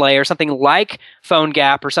abstraction layer, something like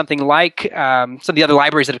PhoneGap or something like some of the other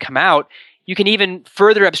libraries that have come out, you can even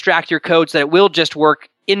further abstract your code so that it will just work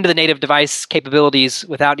into the native device capabilities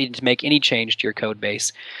without needing to make any change to your code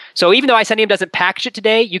base. So even though Icenium doesn't package it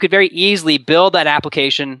today, you could very easily build that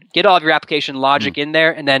application, get all of your application logic in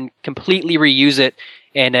there, and then completely reuse it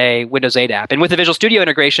in a Windows 8 app. And with the Visual Studio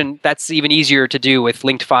integration, that's even easier to do with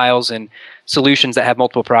linked files and solutions that have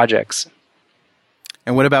multiple projects.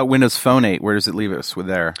 And what about Windows Phone 8? Where does it leave us with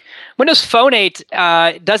there? Windows Phone 8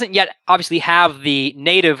 doesn't yet obviously have the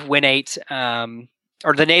native Win 8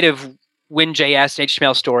 or the native WinJS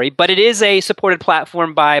HTML story, but it is a supported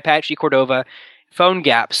platform by Apache Cordova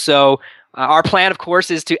PhoneGap. So our plan, of course,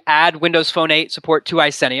 is to add Windows Phone 8 support to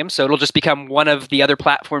Icenium, so it'll just become one of the other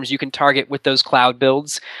platforms you can target with those cloud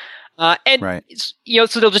builds. So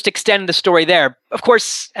they'll just extend the story there. Of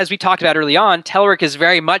course, as we talked about early on, Telerik is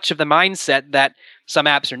very much of the mindset that some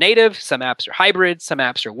apps are native, some apps are hybrid, some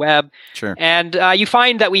apps are web. Sure. And you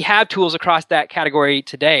find that we have tools across that category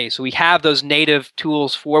today. So we have those native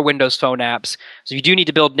tools for Windows Phone apps. So if you do need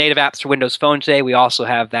to build native apps for Windows Phone today, we also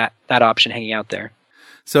have that option hanging out there.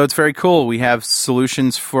 So it's very cool. We have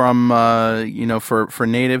solutions from, for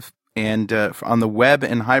native and on the web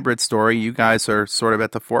and hybrid story. You guys are sort of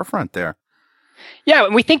at the forefront there. Yeah,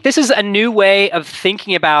 and we think this is a new way of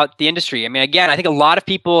thinking about the industry. I mean, again, I think a lot of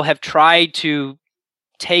people have tried to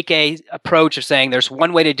take a approach of saying there's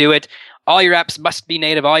one way to do it. All your apps must be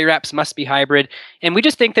native. All your apps must be hybrid. And we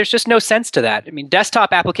just think there's just no sense to that. I mean,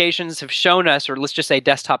 desktop applications have shown us, or let's just say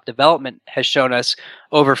desktop development has shown us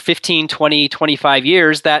over 15, 20, 25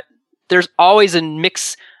 years that there's always a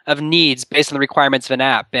mix of needs based on the requirements of an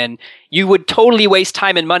app. And you would totally waste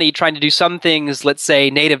time and money trying to do some things, let's say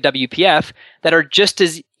native WPF, that are just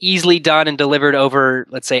as easily done and delivered over,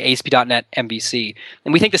 let's say, ASP.NET MVC.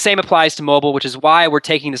 And we think the same applies to mobile, which is why we're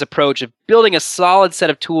taking this approach of building a solid set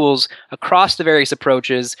of tools across the various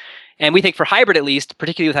approaches. And we think for hybrid, at least,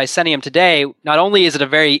 particularly with Icenium today, not only is it a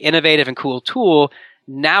very innovative and cool tool,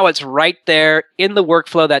 Now it's right there in the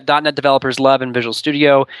workflow that .NET developers love in Visual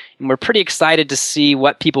Studio, and we're pretty excited to see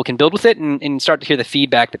what people can build with it and start to hear the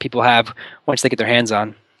feedback that people have once they get their hands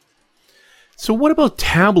on. So what about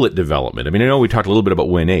tablet development? I mean, I know we talked a little bit about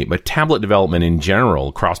Win 8, but tablet development in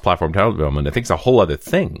general, cross-platform tablet development, I think is a whole other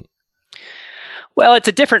thing. Well, it's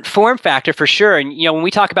a different form factor for sure. And, when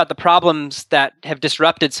we talk about the problems that have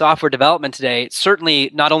disrupted software development today, it's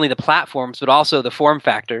certainly not only the platforms, but also the form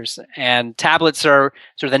factors. And tablets are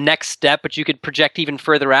sort of the next step, but you could project even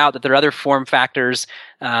further out that there are other form factors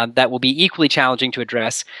that will be equally challenging to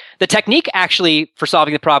address. The technique actually for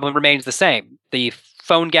solving the problem remains the same. The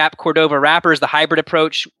PhoneGap Cordova wrappers, the hybrid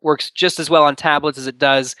approach, works just as well on tablets as it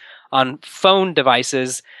does on phone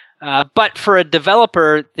devices. But for a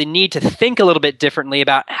developer, the need to think a little bit differently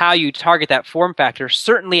about how you target that form factor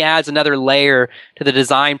certainly adds another layer to the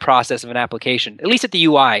design process of an application, at least at the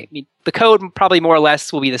UI. I mean, the code probably more or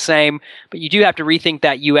less will be the same, but you do have to rethink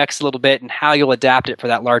that UX a little bit and how you'll adapt it for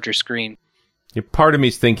that larger screen. Part of me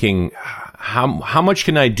is thinking, how much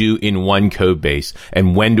can I do in one code base,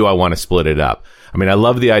 and when do I want to split it up? I mean, I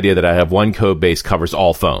love the idea that I have one code base covers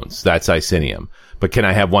all phones. That's Icenium. But can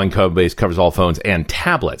I have one code base covers all phones and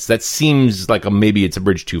tablets? That seems like maybe it's a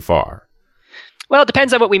bridge too far. Well, it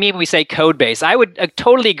depends on what we mean when we say code base. I would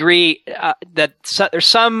totally agree that there's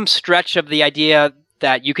some stretch of the idea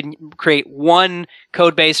that you can create one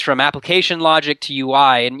code base from application logic to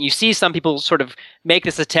UI. And you see some people sort of make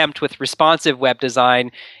this attempt with responsive web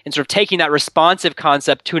design and sort of taking that responsive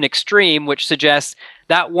concept to an extreme, which suggests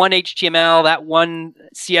that one HTML, that one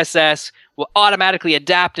CSS will automatically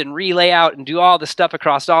adapt and relay out and do all the stuff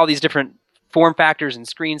across all these different form factors and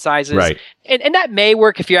screen sizes. Right. And that may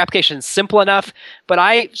work if your application is simple enough, but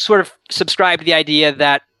I sort of subscribe to the idea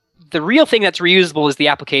that the real thing that's reusable is the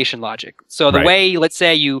application logic. So the way, let's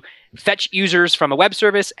say you fetch users from a web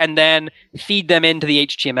service and then feed them into the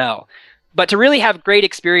HTML. But to really have great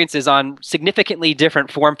experiences on significantly different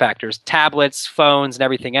form factors, tablets, phones, and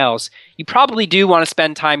everything else, you probably do want to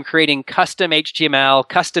spend time creating custom HTML,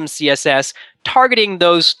 custom CSS, targeting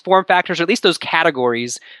those form factors, or at least those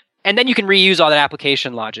categories, and then you can reuse all that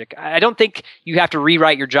application logic. I don't think you have to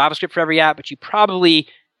rewrite your JavaScript for every app, but you probably,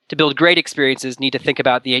 to build great experiences, need to think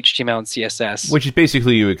about the HTML and CSS. Which is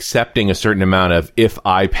basically you accepting a certain amount of if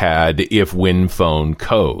iPad, if WinPhone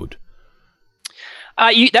code.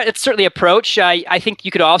 That's certainly an approach. I think you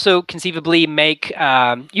could also conceivably make,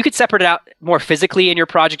 you could separate it out more physically in your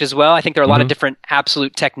project as well. I think there are a lot of different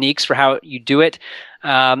absolute techniques for how you do it.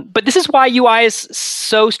 But this is why UI is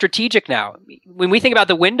so strategic now. When we think about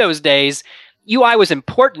the Windows days, UI was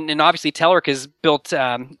important, and obviously Telerik has built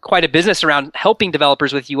quite a business around helping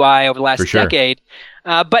developers with UI over the last decade.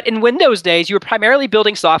 But in Windows days, you were primarily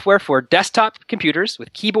building software for desktop computers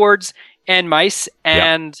with keyboards and mice,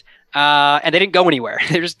 and they didn't go anywhere.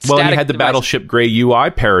 They're just static you had the devices. Battleship Gray UI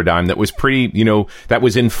paradigm that was pretty, that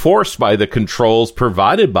was enforced by the controls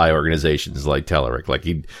provided by organizations like Telerik. Like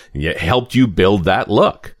he helped you build that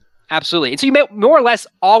look. Absolutely. And so you more or less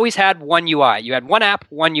always had one UI. You had one app,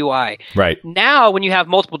 one UI. Right. Now, when you have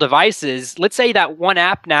multiple devices, let's say that one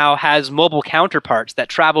app now has mobile counterparts that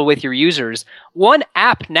travel with your users. One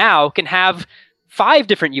app now can have 5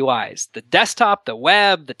 different UIs: the desktop, the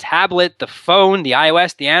web, the tablet, the phone, the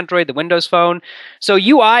iOS, the Android, the Windows Phone. So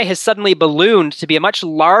UI has suddenly ballooned to be a much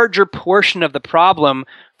larger portion of the problem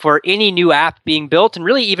for any new app being built, and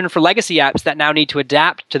really even for legacy apps that now need to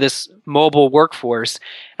adapt to this mobile workforce.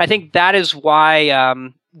 I think that is why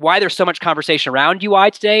there's so much conversation around UI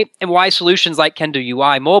today, and why solutions like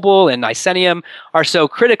KendoUI Mobile and Icenium are so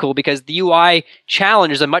critical, because the UI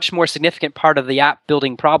challenge is a much more significant part of the app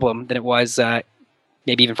building problem than it was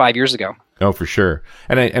maybe even 5 years ago. Oh, for sure.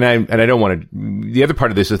 And I don't want to. The other part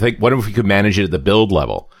of this is, what if we could manage it at the build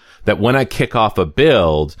level? That when I kick off a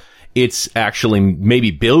build, it's actually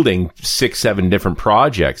maybe building 6, 7 different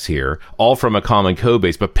projects here, all from a common code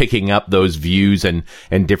base, but picking up those views and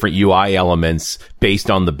different UI elements based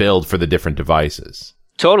on the build for the different devices.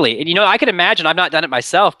 Totally. And I can imagine, I've not done it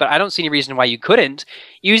myself, but I don't see any reason why you couldn't,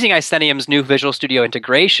 using Icenium's new Visual Studio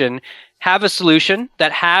integration, have a solution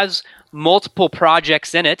that has multiple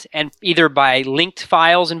projects in it, and either by linked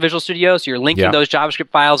files in Visual Studio, so you're linking those JavaScript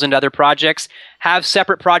files into other projects, have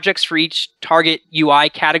separate projects for each target UI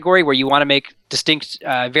category where you want to make distinct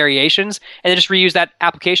variations, and then just reuse that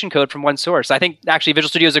application code from one source. I think actually Visual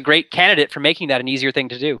Studio is a great candidate for making that an easier thing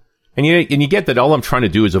to do. And you get that all I'm trying to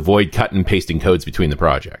do is avoid cutting and pasting codes between the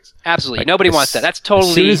projects. Absolutely. Nobody wants that. That's totally...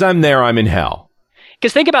 As soon as I'm there, I'm in hell.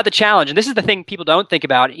 Because think about the challenge, and this is the thing people don't think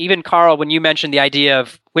about. Even Carl, when you mentioned the idea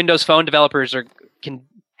of Windows Phone developers can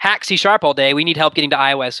hack C# all day, we need help getting to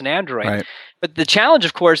iOS and Android. Right. But the challenge,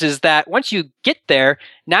 of course, is that once you get there,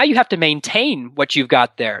 now you have to maintain what you've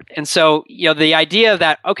got there. And so, the idea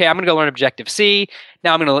that, okay, I'm going to go learn Objective-C.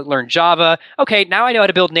 Now I'm going to learn Java. Okay, now I know how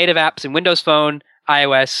to build native apps in Windows Phone,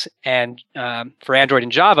 iOS, and for Android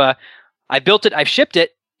and Java. I built it. I've shipped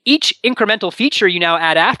it. Each incremental feature you now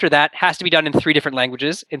add after that has to be done in 3 different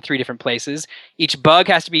languages, in 3 different places. Each bug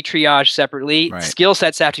has to be triaged separately. Right. Skill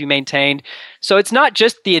sets have to be maintained. So it's not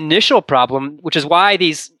just the initial problem, which is why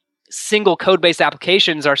these single code-based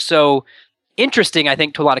applications are so interesting, I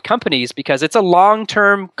think, to a lot of companies, because it's a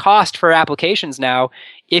long-term cost for applications now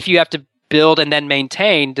if you have to build and then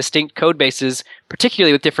maintain distinct code bases,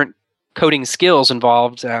 particularly with different coding skills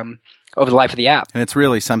involved over the life of the app. And it's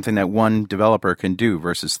really something that one developer can do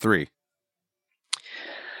versus 3.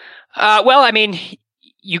 Well, I mean,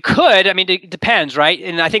 you could. I mean, it depends, right?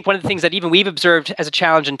 And I think one of the things that even we've observed as a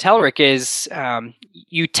challenge in Telerik is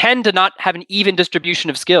you tend to not have an even distribution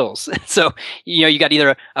of skills. So, you got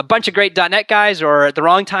either a bunch of great .NET guys, or at the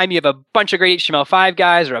wrong time, you have a bunch of great HTML5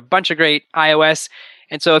 guys, or a bunch of great iOS.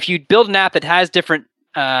 And so if you build an app that has different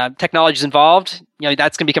technologies involved,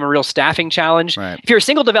 that's going to become a real staffing challenge. Right. If you're a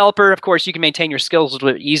single developer, of course, you can maintain your skills a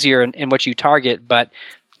little bit easier in what you target. But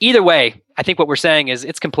either way, I think what we're saying is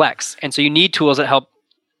it's complex. And so you need tools that help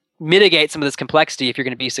mitigate some of this complexity if you're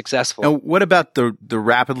going to be successful. Now, what about the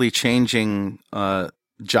rapidly changing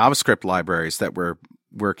JavaScript libraries that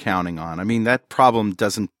we're counting on? I mean, that problem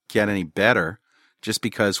doesn't get any better just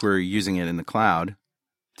because we're using it in the cloud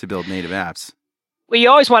to build native apps. Well, you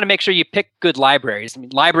always want to make sure you pick good libraries. I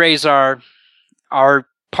mean, libraries are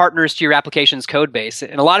partners to your application's code base.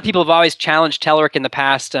 And a lot of people have always challenged Telerik in the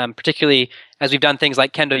past, particularly as we've done things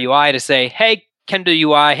like KendoUI, to say, hey,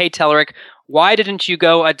 KendoUI, hey, Telerik, why didn't you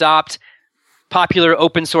go adopt popular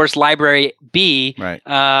open source library B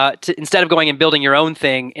instead of going and building your own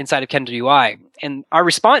thing inside of KendoUI? And our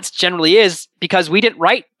response generally is because we didn't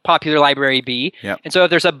write popular library B. Yep. And so if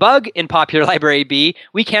there's a bug in popular library B,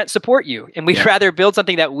 we can't support you. And we'd rather build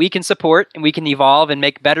something that we can support and we can evolve and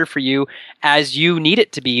make better for you as you need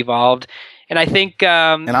it to be evolved. And I think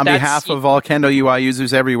and on behalf of all KendoUI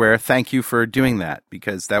users everywhere, thank you for doing that,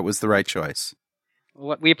 because that was the right choice.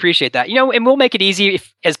 We appreciate that. And we'll make it easy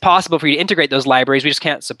as possible for you to integrate those libraries. We just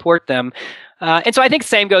can't support them. And so I think the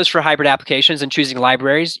same goes for hybrid applications and choosing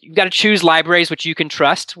libraries. You've got to choose libraries which you can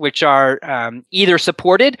trust, which are either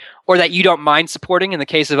supported or that you don't mind supporting in the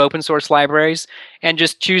case of open source libraries, and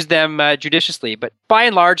just choose them judiciously. But by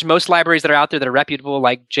and large, most libraries that are out there that are reputable,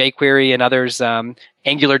 like jQuery and others,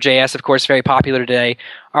 AngularJS, of course, very popular today,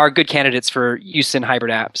 are good candidates for use in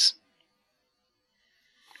hybrid apps.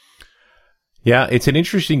 Yeah, it's an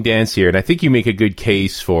interesting dance here, and I think you make a good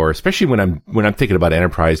case for, especially when I'm thinking about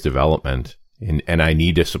enterprise development, and I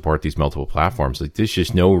need to support these multiple platforms. Like, there's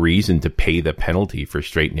just no reason to pay the penalty for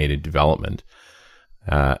straight native development.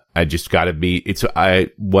 I just got to be.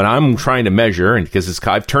 What I'm trying to measure, and because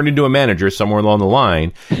I've turned into a manager somewhere along the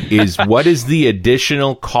line, is what is the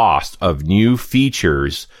additional cost of new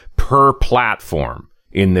features per platform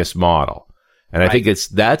in this model. And I think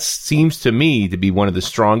that seems to me to be one of the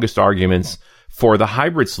strongest arguments for the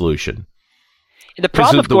hybrid solution. The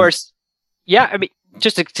problem, of course, I mean,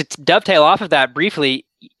 just to dovetail off of that briefly,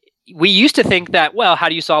 we used to think that, well, how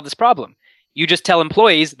do you solve this problem? You just tell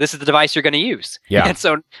employees this is the device you're going to use. Yeah. And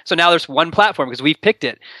so now there's one platform because we've picked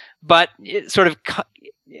it. But it sort of,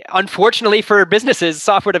 unfortunately for businesses,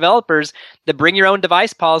 software developers, the bring your own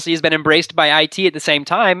device policy has been embraced by IT at the same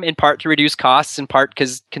time, in part to reduce costs, in part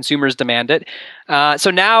because consumers demand it.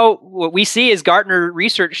 So now what we see is Gartner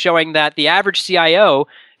research showing that the average CIO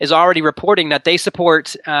is already reporting that they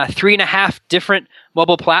support 3.5 different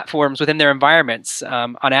mobile platforms within their environments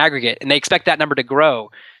on aggregate, and they expect that number to grow.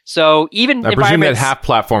 So even I presume that half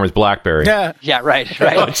platform is BlackBerry. Yeah, right.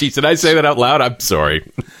 Oh, geez, did I say that out loud? I'm sorry.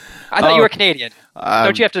 I thought you were Canadian.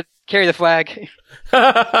 Don't you have to carry the flag?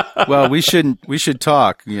 Well, we should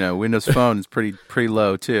talk. Windows Phone is pretty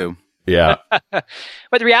low too. Yeah. But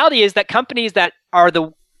the reality is that companies that are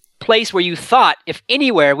the place where you thought, if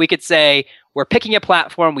anywhere, we could say we're picking a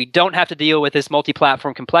platform, we don't have to deal with this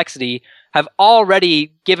multi-platform complexity, have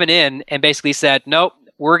already given in and basically said, nope,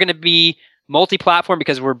 we're going to be multi-platform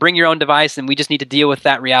because we're bring your own device, and we just need to deal with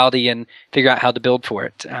that reality and figure out how to build for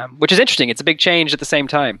it, which is interesting. It's a big change at the same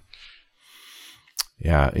time.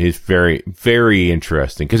 Yeah, it's very, very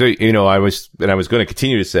interesting because, I was going to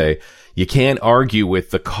continue to say, you can't argue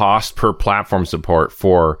with the cost per platform support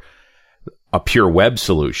for a pure web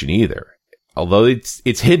solution either. Although it's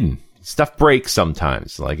hidden. Stuff breaks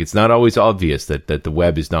sometimes. Like, it's not always obvious that the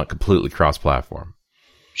web is not completely cross-platform.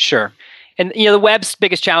 Sure. And the web's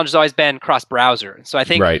biggest challenge has always been cross-browser. So I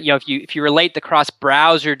think if you relate the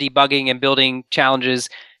cross-browser debugging and building challenges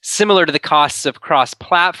similar to the costs of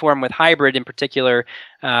cross-platform with hybrid in particular,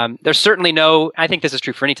 there's certainly no. I think this is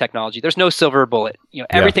true for any technology. There's no silver bullet.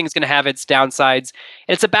 Everything's going to have its downsides.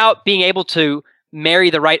 And it's about being able to marry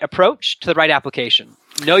the right approach to the right application.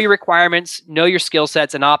 Know your requirements, know your skill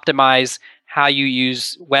sets, and optimize how you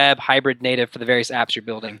use web, hybrid, native for the various apps you're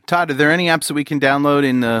building. Todd, are there any apps that we can download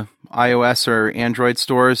in the iOS or Android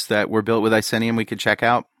stores that were built with Icenium we could check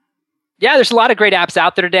out? Yeah, there's a lot of great apps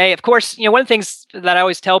out there today. Of course, one of the things that I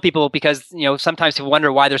always tell people, because sometimes people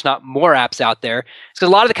wonder why there's not more apps out there, is because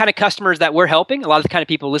a lot of the kind of customers that we're helping, a lot of the kind of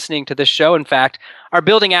people listening to this show, in fact, are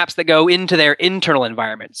building apps that go into their internal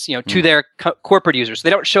environments, to their corporate users.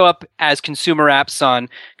 They don't show up as consumer apps on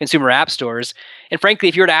consumer app stores. And frankly,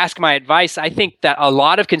 if you were to ask my advice, I think that a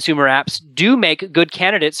lot of consumer apps do make good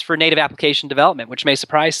candidates for native application development, which may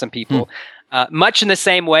surprise some people. Much in the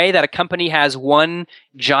same way that a company has one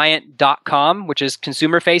giant .com, which is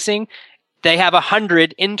consumer-facing, they have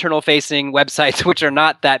 100 internal-facing websites which are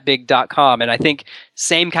not that big .com. And I think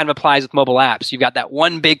same kind of applies with mobile apps. You've got that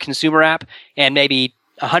one big consumer app and maybe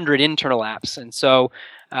 100 internal apps. And so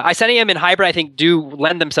Icenium and Hybrid, I think, do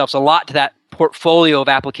lend themselves a lot to that portfolio of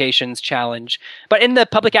applications challenge. But in the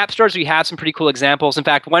public app stores, we have some pretty cool examples. In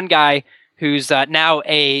fact, one guy who's now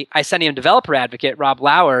a Icenium developer advocate, Rob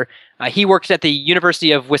Lauer, he worked at the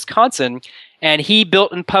University of Wisconsin, and he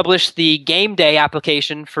built and published the game day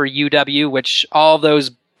application for UW, which all those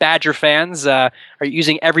Badger fans are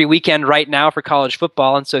using every weekend right now for college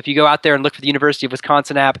football. And so if you go out there and look for the University of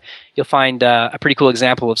Wisconsin app, you'll find a pretty cool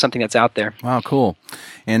example of something that's out there. Wow, cool.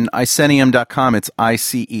 And Icenium.com, it's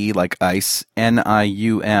ICE, like ice,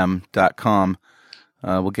 NIUM.com.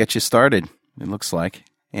 We'll get you started, it looks like.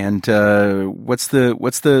 And what's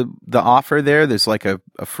the offer there? There's like a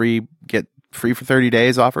free for 30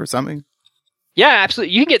 days offer or something? Yeah,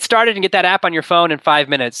 absolutely. You can get started and get that app on your phone in 5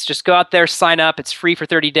 minutes. Just go out there, sign up. It's free for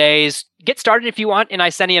 30 days. Get started if you want in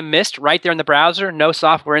Icenium Mist right there in the browser. No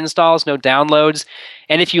software installs, no downloads.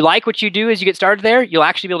 And if you like what you do as you get started there, you'll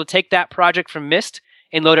actually be able to take that project from Mist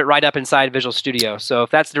and load it right up inside Visual Studio. So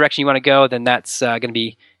if that's the direction you want to go, then that's going to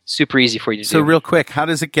be super easy for you to do. So real quick, how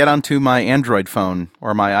does it get onto my Android phone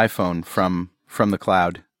or my iPhone from the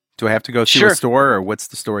cloud? Do I have to go through a store, or what's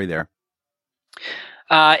the story there?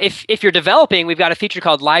 If you're developing, we've got a feature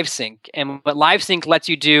called Live Sync. And what Live Sync lets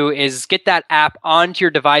you do is get that app onto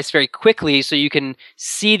your device very quickly so you can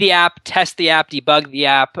see the app, test the app, debug the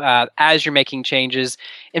app as you're making changes.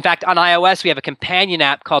 In fact, on iOS, we have a companion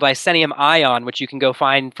app called Icenium Ion, which you can go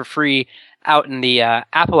find for free out in the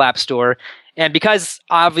Apple App Store. And because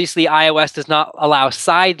obviously iOS does not allow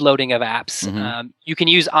side loading of apps, you can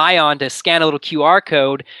use Ion to scan a little QR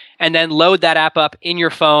code and then load that app up in your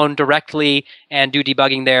phone directly and do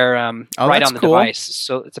debugging there right on the device.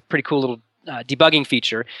 So it's a pretty cool little debugging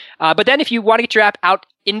feature. But then if you want to get your app out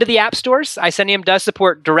into the app stores, Icenium does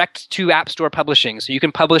support direct to App Store publishing. So you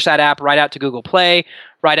can publish that app right out to Google Play,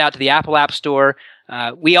 right out to the Apple App Store.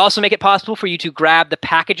 We also make it possible for you to grab the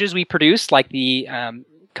packages we produce, like the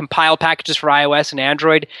compiled packages for iOS and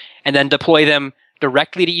Android, and then deploy them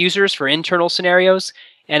directly to users for internal scenarios.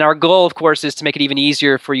 And our goal, of course, is to make it even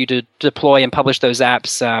easier for you to deploy and publish those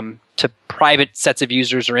apps to private sets of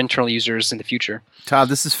users or internal users in the future. Todd,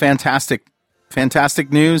 this is fantastic.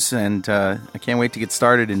 Fantastic news, and I can't wait to get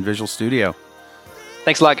started in Visual Studio.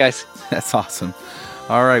 Thanks a lot, guys. That's awesome.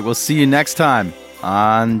 All right, we'll see you next time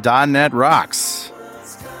on .NET Rocks.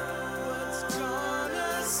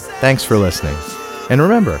 Thanks for listening. And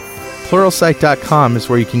remember, Pluralsight.com is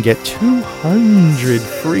where you can get 200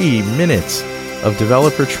 free minutes of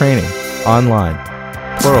developer training online.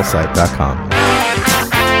 Pluralsight.com.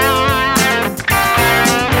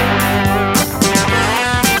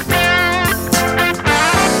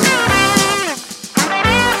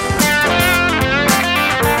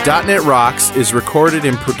 .NET Rocks is recorded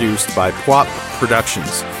and produced by PWOP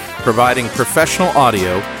Productions, providing professional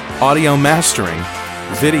audio mastering,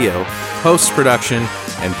 video, post-production,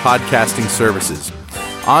 and podcasting services.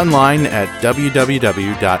 Online at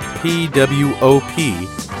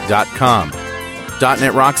www.pwop.com.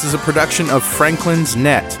 .NET Rocks is a production of Franklin's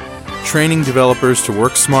Net, training developers to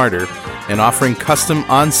work smarter and offering custom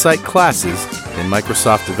on-site classes in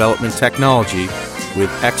Microsoft development technology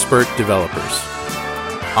with expert developers.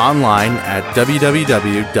 Online at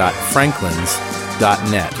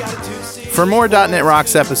www.franklins.net. For more .NET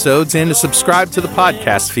Rocks episodes and to subscribe to the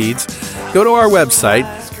podcast feeds, go to our website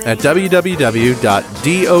at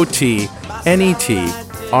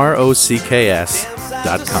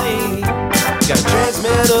www.dotnetrocks.com. Got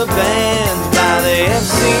transmitter bands by the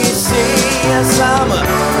FCC.